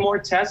while you do more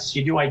tests,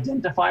 you do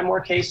identify more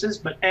cases,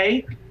 but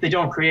A, they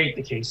don't create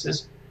the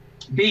cases.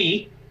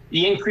 B,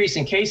 the increase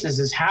in cases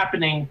is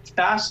happening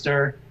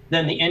faster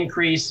than the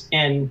increase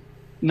in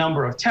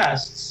number of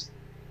tests.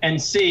 And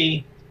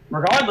C,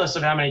 regardless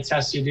of how many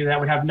tests you do, that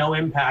would have no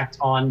impact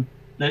on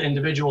the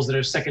individuals that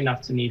are sick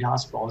enough to need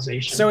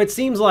hospitalization. So it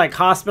seems like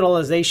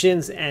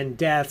hospitalizations and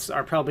deaths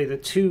are probably the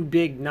two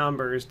big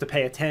numbers to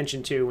pay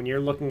attention to when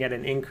you're looking at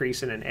an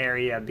increase in an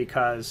area,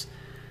 because,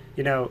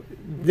 you know,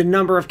 the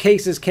number of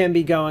cases can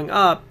be going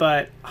up,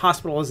 but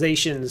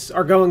hospitalizations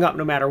are going up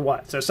no matter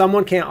what. So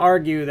someone can't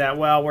argue that,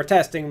 well, we're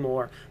testing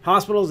more.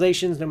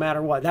 Hospitalizations no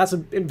matter what. That's a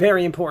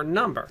very important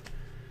number.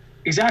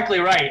 Exactly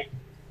right.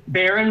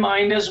 Bear in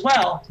mind as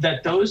well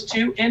that those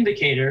two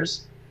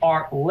indicators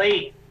are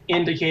late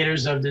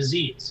indicators of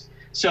disease.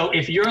 So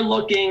if you're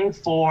looking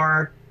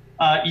for,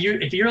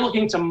 if you're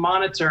looking to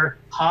monitor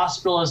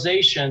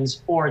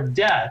hospitalizations or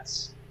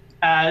deaths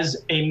as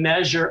a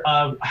measure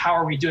of how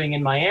are we doing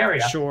in my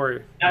area,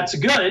 sure, that's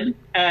good,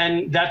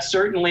 and that's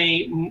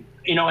certainly,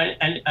 you know,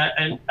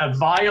 a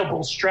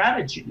viable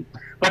strategy.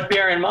 But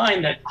bear in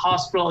mind that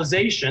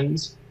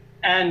hospitalizations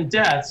and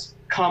deaths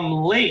come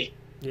late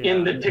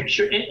in the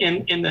picture,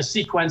 in the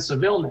sequence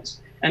of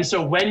illness. And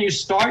so when you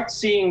start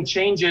seeing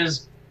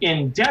changes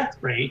in death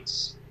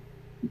rates,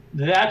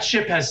 that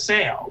ship has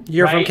sailed.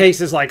 You're from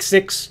cases like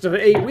 6 to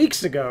 8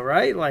 weeks ago,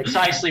 right? Like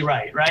precisely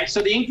right.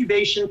 So the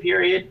incubation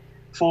period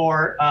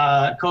for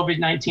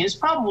COVID-19 is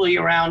probably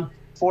around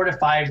 4 to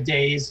 5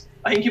 days.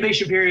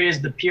 Incubation period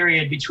is the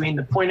period between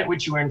the point at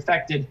which you were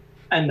infected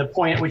and the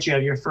point at which you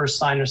have your first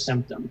sign or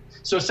symptom.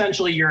 So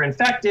essentially you're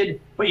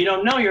infected, but you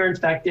don't know you're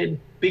infected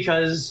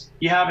because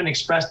you haven't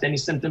expressed any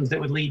symptoms that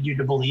would lead you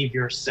to believe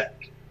you're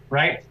sick,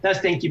 right? That's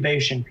the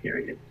incubation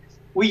period.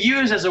 We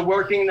use as a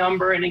working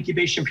number an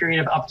incubation period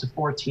of up to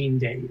 14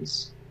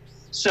 days.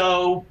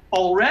 So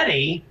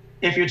already,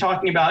 if you're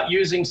talking about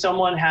using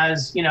someone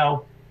has, you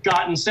know,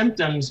 gotten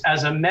symptoms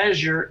as a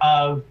measure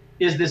of,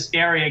 is this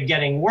area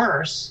getting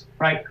worse,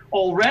 right?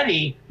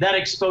 Already that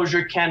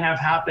exposure can have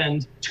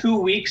happened 2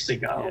 weeks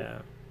ago. Yeah.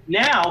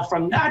 Now,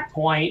 from that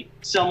point,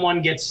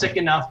 someone gets sick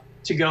enough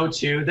to go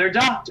to their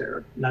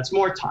doctor. That's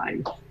more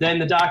time. Then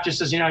the doctor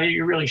says, you know,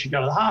 you really should go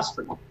to the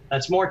hospital.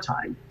 That's more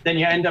time. Then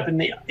you end up in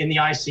the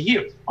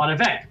ICU on a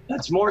vent.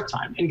 That's more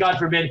time. And God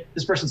forbid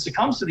this person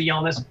succumbs to the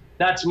illness.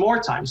 That's more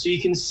time. So you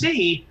can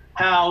see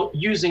how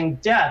using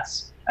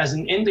deaths as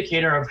an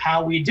indicator of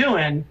how we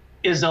doing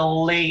is a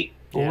late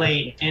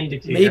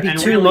indicator. Maybe and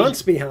 2 really,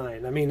 months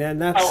behind. I mean,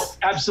 and that's... Oh,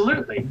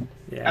 absolutely.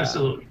 Yeah.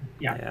 Absolutely.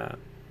 Yeah.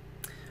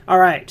 All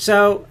right.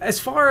 So as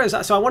far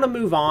as, so I want to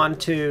move on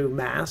to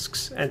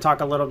masks and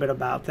talk a little bit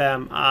about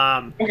them.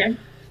 Okay.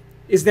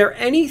 Is there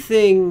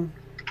anything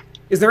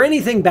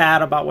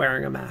bad about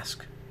wearing a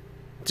mask?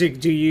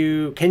 Can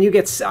you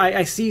get,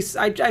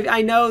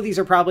 I know these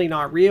are probably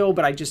not real,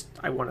 but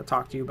I want to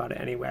talk to you about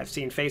it anyway. I've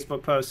seen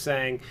Facebook posts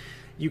saying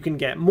you can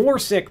get more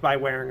sick by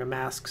wearing a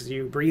mask because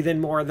you breathe in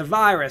more of the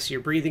virus,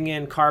 you're breathing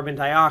in carbon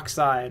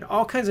dioxide,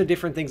 all kinds of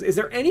different things. Is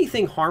there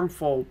anything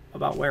harmful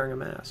about wearing a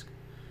mask?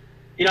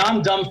 You know,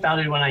 I'm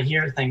dumbfounded when I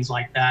hear things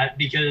like that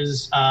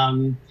because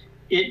that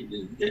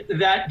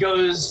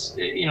goes,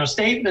 you know,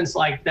 statements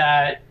like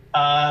that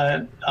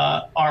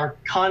are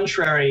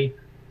contrary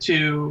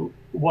to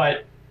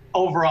what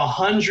over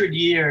 100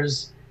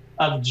 years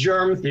of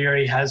germ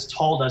theory has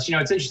told us. You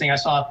know, it's interesting. I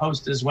saw a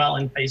post as well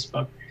in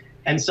Facebook,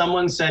 and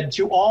someone said,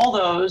 to all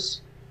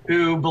those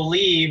who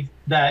believe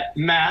that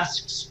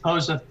masks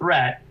pose a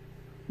threat,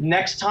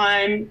 next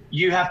time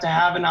you have to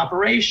have an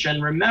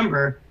operation,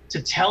 remember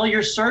to tell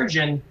your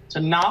surgeon to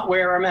not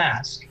wear a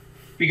mask,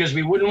 because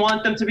we wouldn't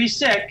want them to be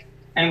sick,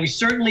 and we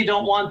certainly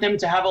don't want them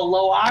to have a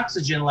low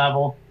oxygen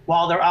level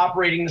while they're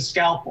operating the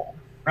scalpel,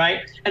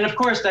 right? And of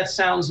course, that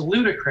sounds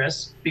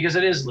ludicrous, because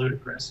it is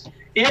ludicrous.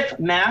 If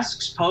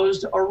masks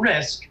posed a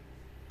risk,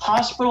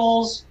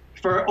 hospitals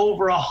for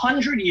over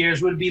 100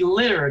 years would be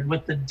littered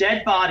with the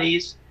dead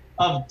bodies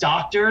of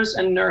doctors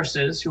and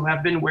nurses who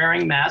have been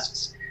wearing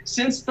masks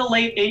since the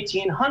late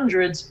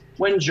 1800s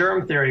when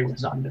germ theory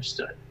was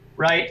understood.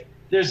 Right?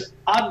 There's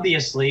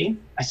obviously,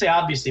 I say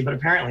obviously, but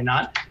apparently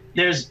not,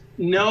 there's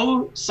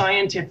no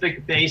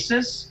scientific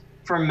basis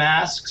for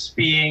masks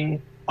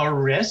being a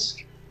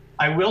risk.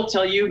 I will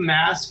tell you,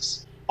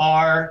 masks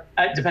are,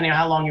 depending on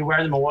how long you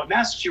wear them or what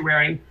masks you're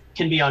wearing,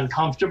 can be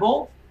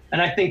uncomfortable.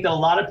 And I think that a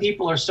lot of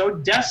people are so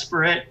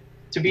desperate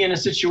to be in a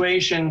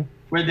situation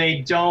where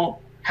they don't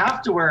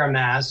have to wear a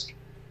mask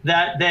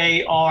that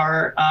they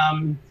are,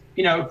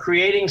 you know,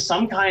 creating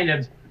some kind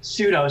of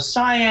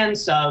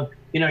pseudoscience of,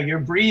 you know, you're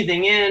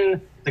breathing in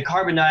the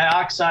carbon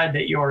dioxide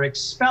that you're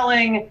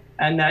expelling,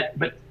 and that,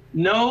 but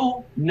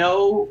no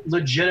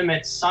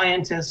legitimate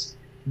scientist,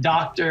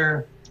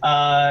 doctor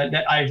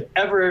that I've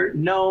ever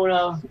known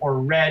of or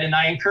read, and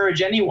I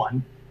encourage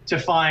anyone to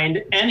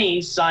find any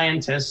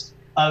scientist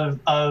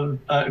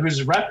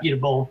who's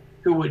reputable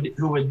who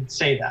would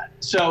say that.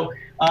 So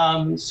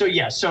I'm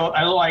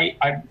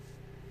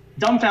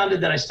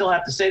dumbfounded that I still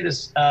have to say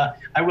this.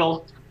 I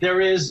will.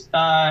 There is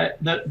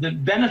the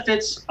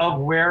benefits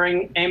of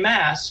wearing a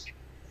mask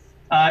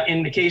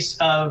in the case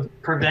of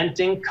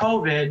preventing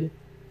COVID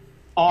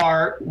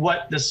are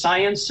what the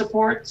science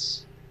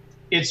supports.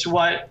 It's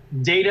what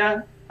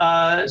data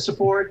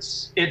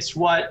supports. It's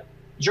what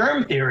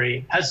germ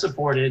theory has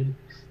supported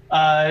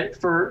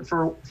since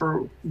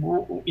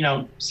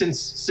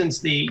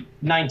the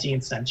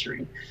 19th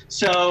century.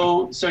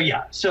 So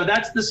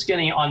that's the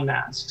skinny on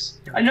masks.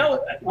 I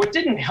know what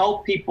didn't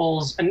help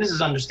people's, and this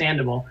is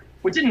understandable,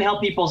 what didn't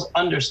help people's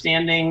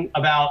understanding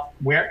about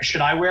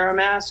should I wear a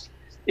mask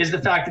is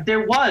the fact that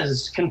there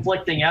was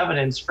conflicting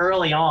evidence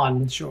early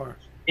on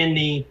in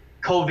the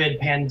COVID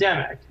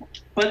pandemic.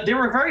 But there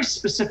were very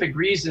specific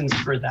reasons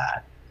for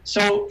that.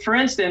 So, for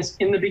instance,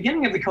 in the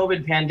beginning of the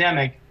COVID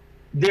pandemic,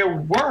 there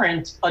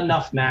weren't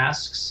enough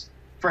masks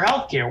for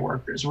healthcare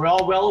workers. We're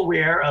all well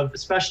aware of,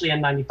 especially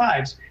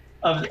N95s,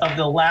 of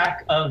the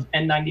lack of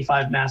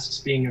N95 masks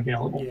being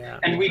available. Yeah.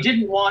 And we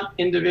didn't want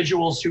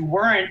individuals who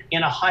weren't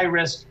in a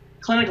high-risk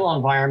clinical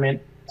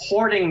environment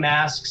hoarding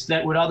masks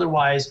that would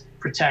otherwise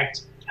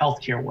protect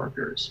healthcare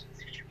workers.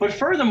 But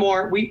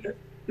furthermore,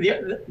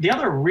 the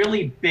other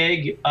really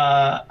big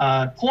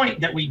point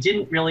that we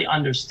didn't really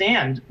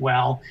understand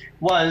well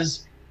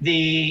was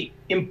the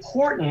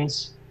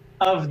importance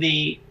of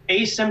the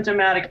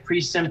asymptomatic,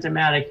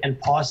 pre-symptomatic, and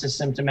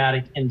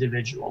post-symptomatic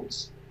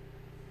individuals.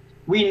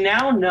 We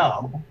now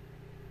know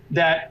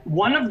that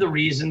one of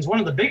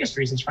the biggest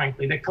reasons,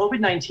 frankly, that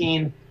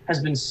COVID-19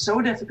 has been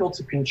so difficult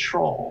to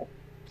control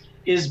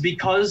is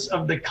because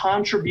of the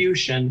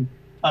contribution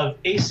of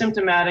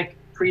asymptomatic,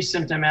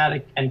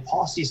 pre-symptomatic, and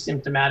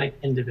post-symptomatic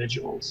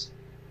individuals.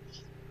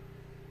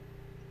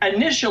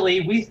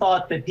 Initially, we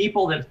thought that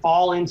people that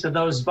fall into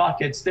those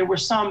buckets, there were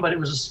some, but it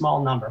was a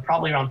small number,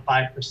 probably around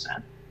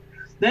 5%.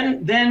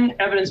 Then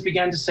evidence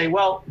began to say,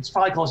 well, it's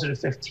probably closer to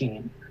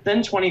 15,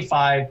 then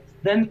 25,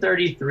 then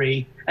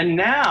 33. And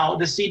now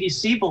the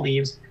CDC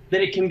believes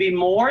that it can be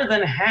more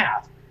than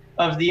half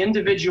of the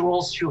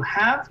individuals who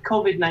have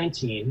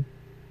COVID-19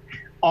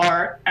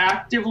 are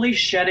actively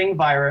shedding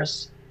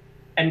virus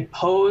and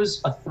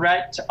pose a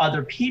threat to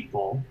other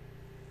people.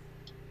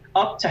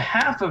 Up to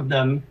half of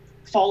them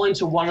fall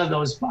into one of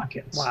those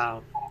buckets.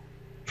 Wow.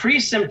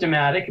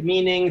 Pre-symptomatic,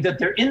 meaning that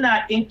they're in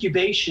that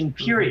incubation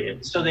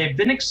period. So they've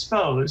been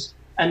exposed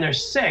and they're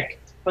sick,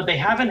 but they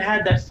haven't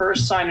had that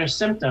first sign or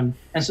symptom,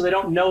 and so they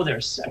don't know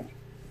they're sick.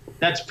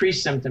 That's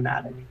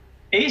pre-symptomatic.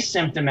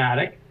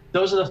 Asymptomatic,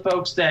 those are the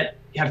folks that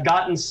have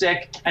gotten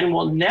sick and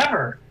will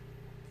never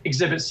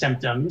exhibit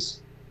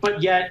symptoms,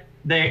 but yet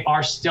they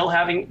still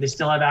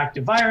have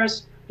active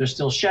virus, they're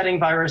still shedding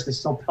virus, they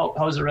still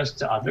pose a risk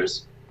to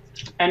others.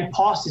 And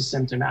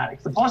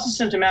post-symptomatic. The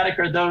post-symptomatic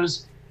are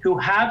those who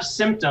have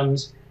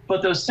symptoms,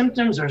 but those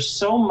symptoms are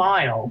so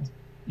mild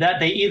that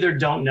they either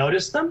don't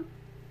notice them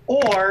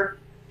or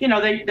they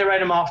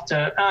write them off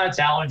to, it's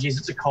allergies,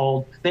 it's a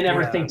cold. They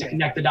never think to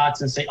connect the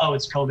dots and say, oh,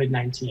 it's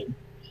COVID-19.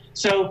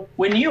 So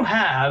when you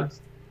have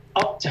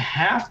up to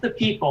half the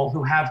people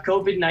who have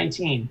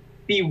COVID-19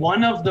 be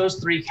one of those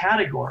three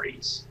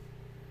categories,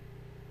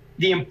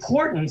 the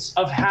importance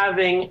of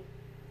having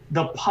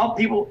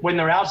people, when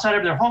they're outside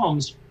of their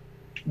homes,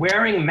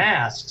 wearing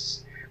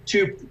masks,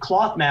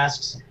 cloth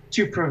masks,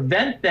 to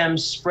prevent them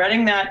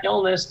spreading that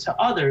illness to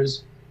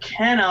others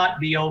cannot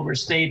be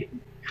overstated.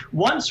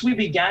 Once we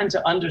began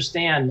to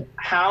understand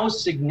how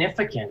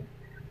significant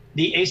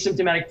the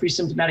asymptomatic,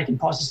 pre-symptomatic, and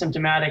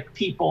post-symptomatic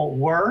people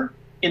were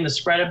in the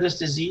spread of this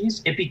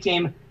disease, it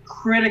became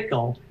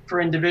critical for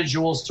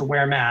individuals to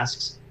wear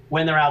masks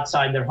when they're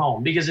outside their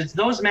home, because it's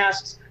those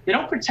masks, they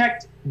don't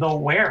protect the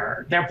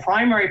wearer. Their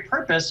primary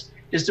purpose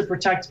is to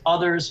protect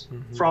others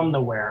from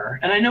the wearer.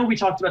 And I know we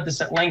talked about this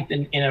at length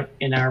in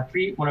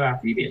one of our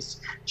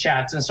previous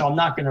chats, and so I'm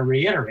not going to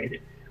reiterate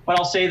it. But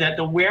I'll say that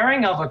the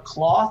wearing of a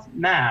cloth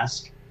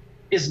mask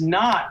is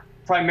not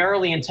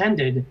primarily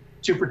intended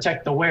to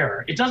protect the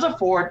wearer. It does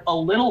afford a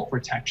little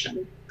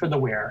protection for the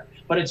wearer,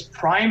 but its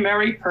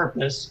primary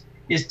purpose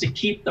is to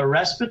keep the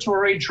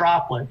respiratory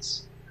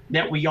droplets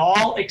that we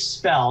all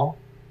expel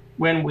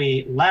when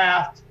we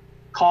laugh,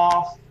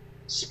 cough,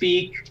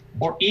 speak,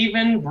 or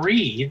even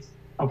breathe,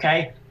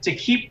 okay, to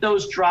keep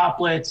those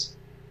droplets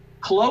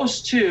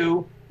close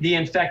to the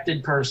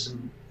infected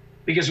person.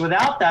 Because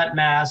without that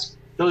mask,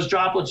 those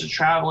droplets are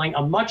traveling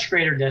a much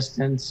greater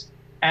distance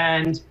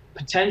and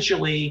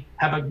potentially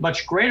have a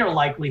much greater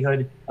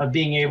likelihood of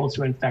being able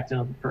to infect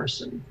another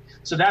person.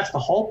 So that's the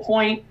whole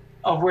point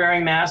of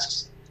wearing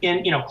masks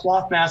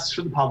cloth masks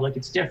for the public.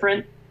 It's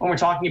different when we're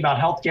talking about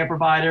healthcare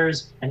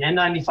providers and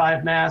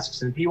N95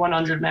 masks and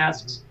P100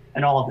 masks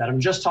and all of that. I'm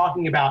just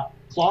talking about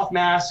cloth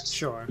masks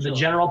for the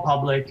general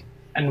public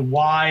and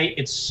why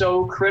it's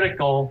so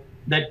critical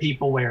that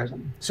people wear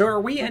them. So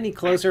are we any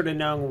closer to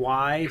knowing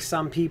why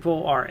some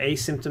people are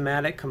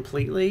asymptomatic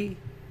completely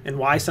and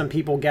why some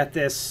people get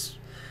this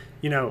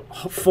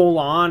full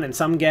on, and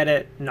some get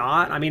it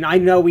not. I mean,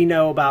 we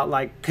know about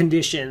like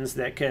conditions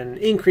that can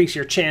increase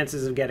your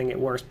chances of getting it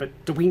worse, but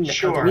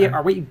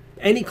are we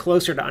any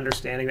closer to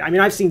understanding that? I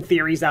mean, I've seen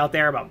theories out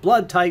there about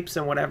blood types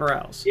and whatever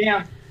else.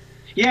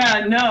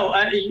 Yeah, no,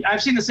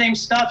 I've seen the same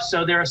stuff.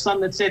 So there are some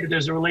that say that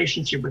there's a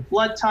relationship with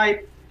blood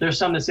type. There's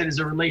some that say there's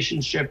a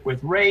relationship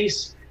with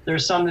race.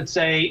 There's some that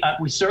say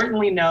we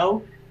certainly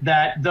know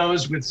that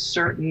those with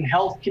certain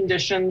health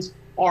conditions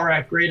are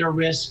at greater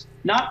risk,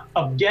 not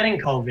of getting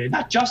COVID,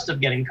 not just of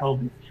getting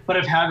COVID, but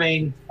of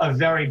having a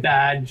very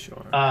bad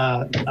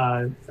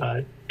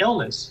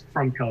illness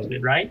from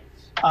COVID, right?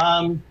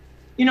 One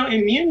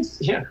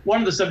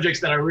of the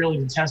subjects that I really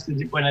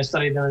detested when I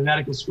studied in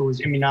medical school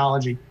was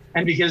immunology.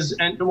 And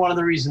one of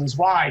the reasons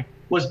why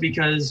was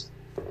because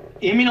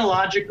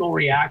immunological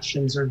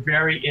reactions are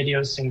very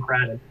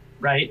idiosyncratic,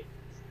 right?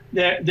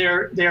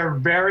 They're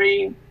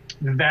very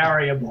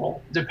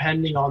variable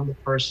depending on the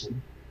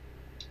person.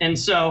 And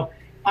so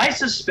I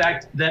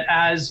suspect that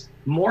as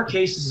more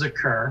cases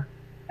occur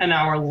and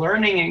our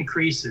learning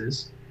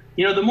increases,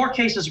 the more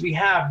cases we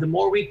have, the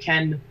more we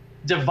can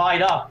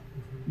divide up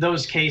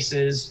those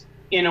cases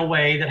in a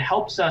way that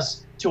helps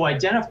us to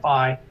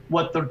identify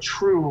what the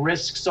true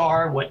risks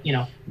are,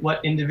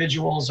 what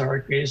individuals are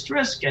at greatest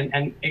risk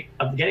and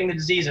of getting the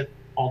disease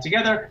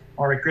altogether,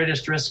 or at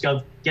greatest risk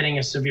of getting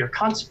a severe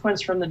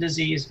consequence from the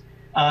disease.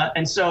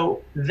 And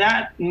so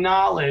that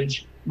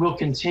knowledge will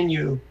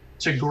continue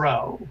to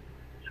grow.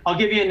 I'll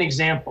give you an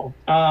example.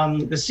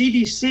 The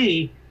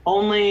CDC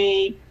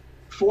only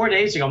 4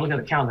 days ago, I'm looking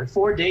at the calendar,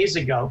 4 days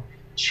ago,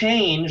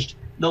 changed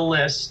the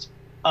list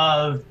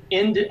of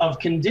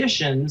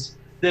conditions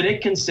that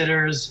it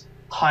considers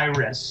high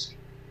risk.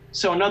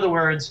 So in other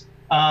words,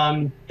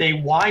 they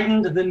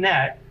widened the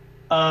net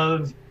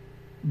of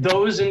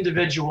those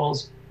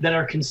individuals that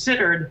are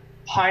considered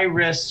high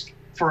risk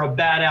for a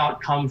bad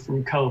outcome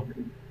from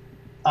COVID.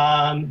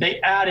 They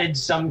added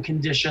some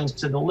conditions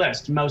to the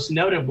list, most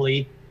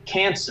notably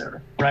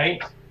cancer,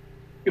 right?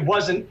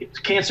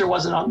 Cancer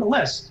wasn't on the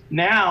list.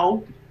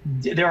 Now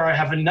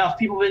have enough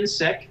people been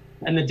sick,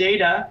 and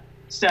the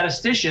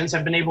statisticians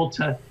have been able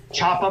to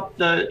chop up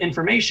the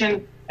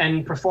information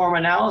and perform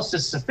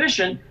analysis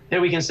sufficient that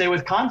we can say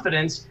with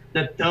confidence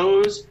that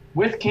those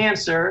with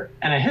cancer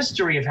and a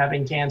history of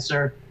having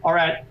cancer are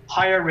at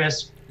higher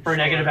risk for a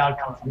negative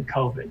outcome from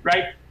COVID,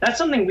 right? That's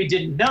something we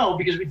didn't know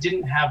because we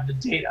didn't have the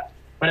data.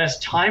 But as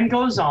time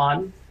goes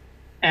on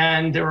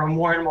and there are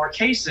more and more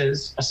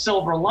cases, a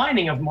silver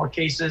lining of more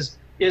cases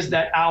is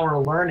that our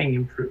learning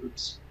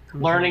improves.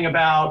 Mm-hmm. Learning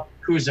about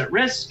who's at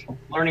risk,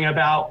 learning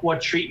about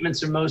what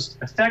treatments are most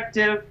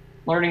effective,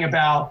 learning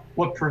about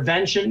what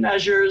prevention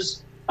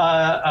measures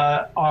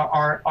are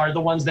the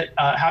ones that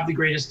have the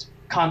greatest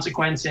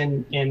consequence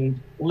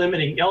in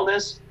limiting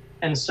illness,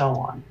 and so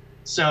on.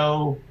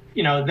 So,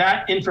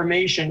 that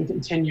information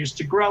continues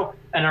to grow,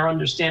 and our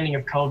understanding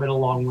of COVID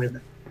along with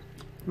it.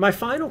 My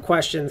final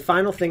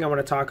thing I want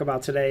to talk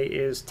about today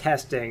is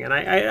testing.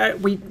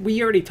 And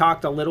we already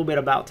talked a little bit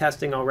about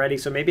testing already,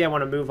 so maybe I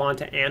want to move on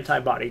to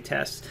antibody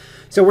tests.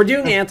 So we're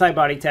doing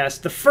antibody tests.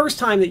 The first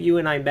time that you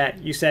and I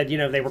met, you said,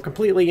 they were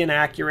completely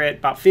inaccurate,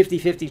 about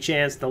 50-50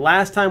 chance. The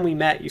last time we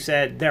met, you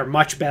said they're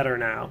much better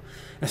now.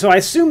 So I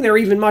assume they're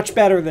even much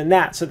better than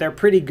that. So they're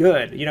pretty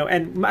good,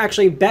 and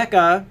actually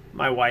Becca,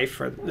 my wife,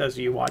 for those of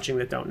you watching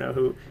that don't know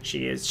who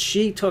she is,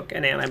 she took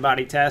an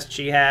antibody test.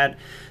 She had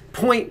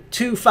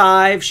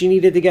 0.25, she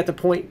needed to get to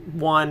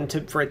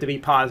 0.1 for it to be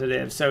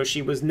positive. So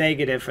she was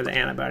negative for the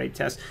antibody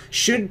test.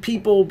 Should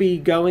people be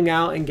going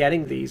out and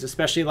getting these,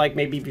 especially like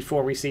maybe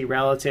before we see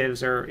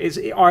relatives, or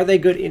are they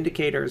good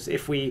indicators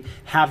if we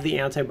have the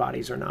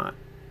antibodies or not?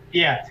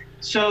 Yeah,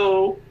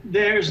 so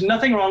there's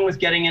nothing wrong with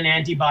getting an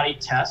antibody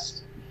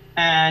test.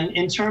 And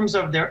in terms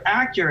of their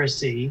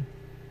accuracy,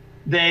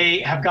 they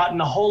have gotten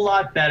a whole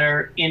lot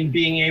better in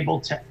being able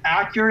to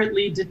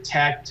accurately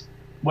detect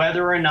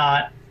whether or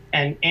not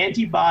an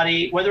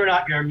antibody, whether or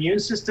not your immune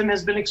system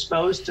has been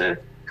exposed to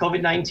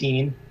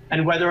COVID-19,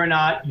 and whether or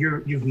not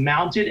you've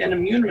mounted an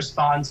immune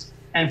response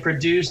and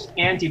produced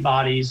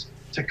antibodies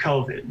to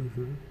COVID.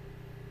 Mm-hmm.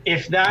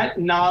 If that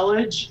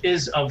knowledge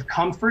is of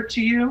comfort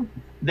to you,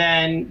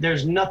 then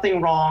there's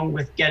nothing wrong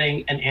with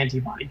getting an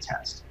antibody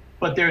test.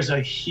 But there's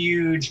a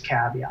huge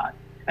caveat.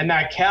 And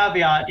that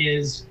caveat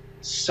is,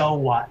 so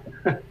what?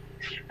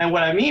 And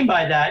what I mean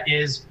by that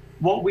is,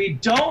 what we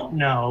don't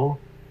know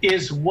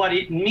is what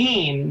it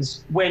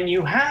means when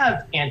you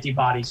have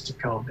antibodies to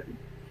COVID.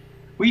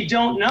 We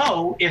don't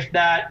know if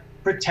that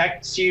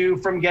protects you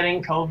from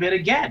getting COVID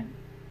again.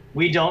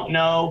 We don't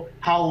know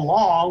how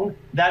long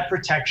that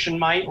protection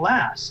might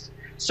last.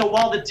 So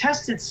while the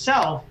test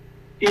itself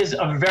is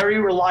a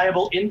very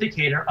reliable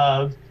indicator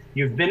of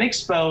you've been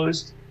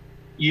exposed,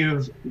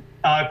 you've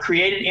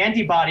created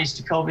antibodies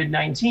to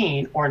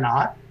COVID-19 or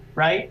not,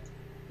 right?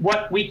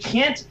 What we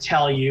can't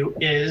tell you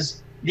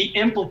is the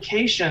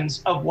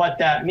implications of what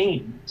that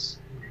means.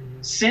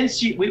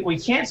 Since we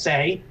can't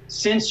say,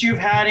 since you've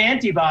had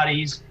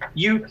antibodies,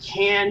 you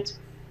can't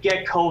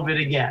get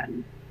COVID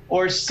again.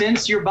 or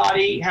since your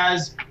body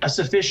has a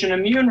sufficient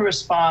immune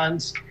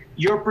response,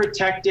 you're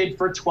protected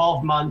for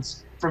 12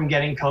 months from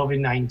getting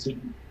COVID-19.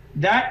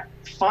 That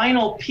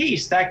final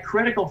piece, that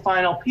critical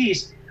final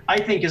piece,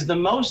 I think is the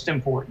most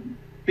important,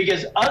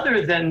 because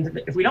other than,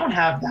 if we don't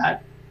have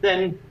that,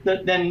 then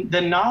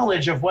the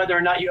knowledge of whether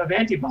or not you have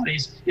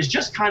antibodies is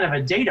just kind of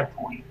a data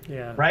point,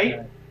 right?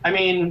 Yeah. I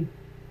mean,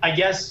 I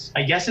guess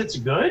it's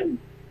good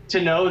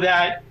to know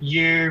that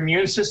your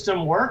immune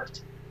system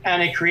worked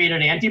and it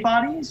created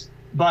antibodies,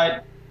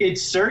 but it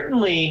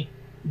certainly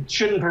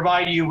shouldn't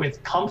provide you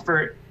with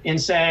comfort in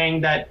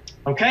saying that,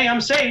 okay, I'm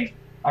safe.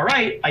 All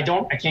right, I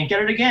can't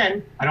get it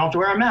again. I don't have to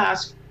wear a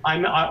mask. I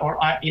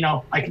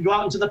can go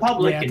out into the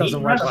public and eat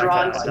in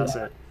restaurants. Like that, does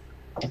it?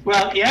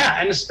 Well,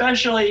 yeah, and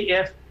especially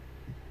if,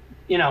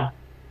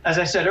 as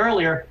I said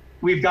earlier,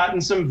 we've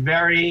gotten some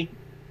very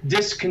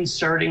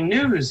disconcerting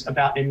news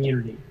about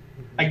immunity.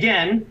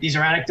 Again, these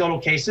are anecdotal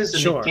cases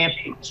and they can't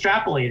be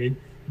extrapolated,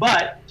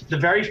 but the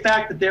very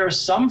fact that there are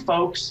some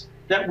folks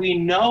that we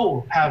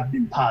know have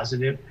been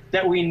positive,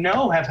 that we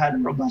know have had a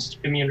robust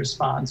immune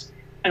response,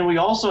 and we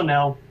also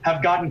know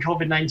have gotten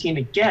COVID-19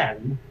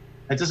 again,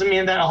 that doesn't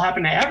mean that'll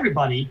happen to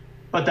everybody,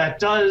 but that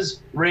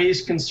does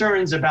raise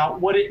concerns about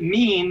what it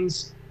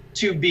means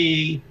to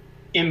be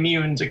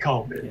immune to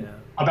COVID,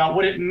 about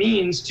what it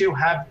means to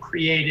have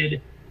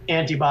created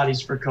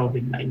antibodies for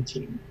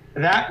COVID-19.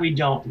 That we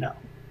don't know.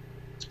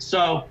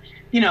 So,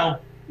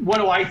 what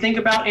do I think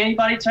about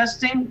antibody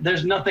testing?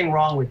 There's nothing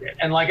wrong with it.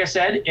 And like I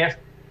said, if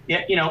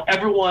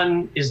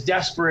everyone is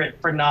desperate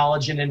for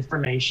knowledge and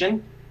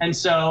information, and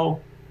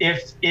so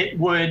if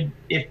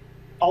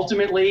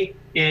ultimately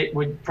it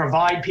would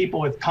provide people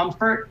with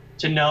comfort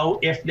to know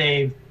if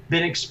they've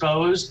been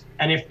exposed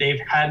and if they've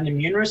had an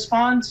immune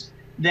response,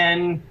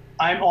 then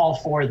I'm all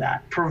for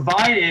that,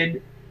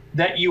 provided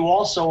that you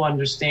also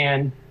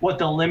understand what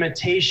the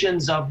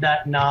limitations of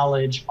that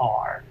knowledge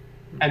are.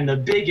 And the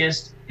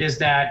biggest is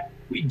that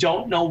we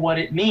don't know what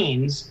it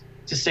means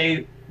to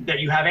say that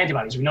you have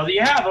antibodies. We know that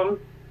you have them.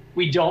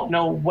 We don't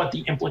know what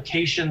the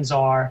implications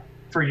are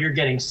for your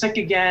getting sick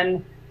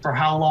again, for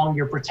how long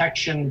your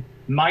protection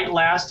might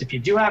last if you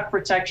do have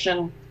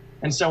protection.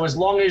 And so as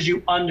long as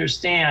you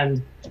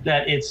understand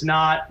that it's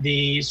not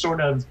the sort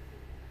of,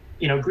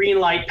 green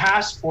light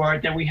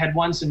passport that we had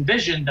once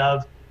envisioned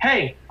of,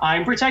 hey,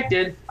 I'm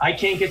protected, I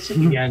can't get sick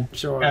again.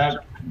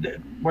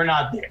 We're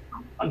not there,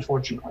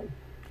 unfortunately.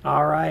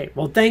 All right.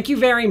 Well, thank you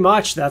very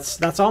much.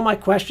 That's all my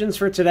questions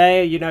for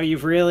today.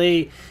 You've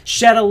really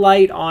shed a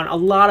light on a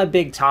lot of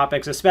big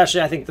topics, especially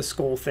I think the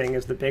school thing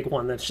is the big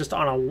one that's just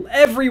on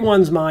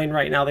everyone's mind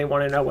right now. They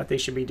want to know what they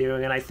should be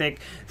doing. And I think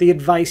the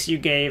advice you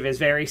gave is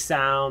very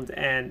sound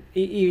and,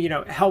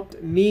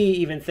 helped me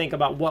even think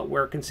about what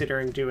we're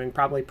considering doing,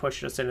 probably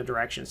pushed us in a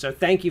direction. So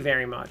thank you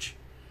very much.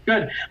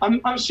 Good.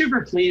 I'm super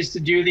pleased to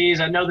do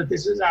these. I know that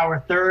this is our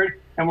third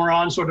and we're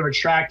on sort of a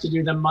track to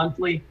do them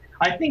monthly.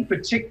 I think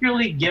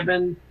particularly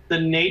given the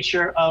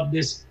nature of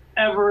this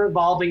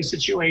ever-evolving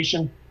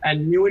situation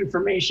and new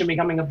information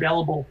becoming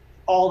available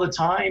all the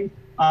time,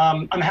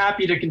 I'm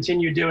happy to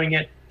continue doing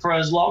it for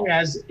as long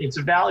as it's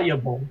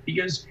valuable,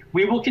 because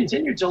we will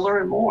continue to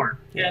learn more,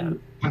 and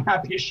I'm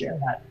happy to share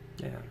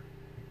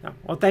that.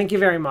 Well, thank you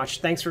very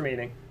much. Thanks for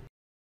meeting.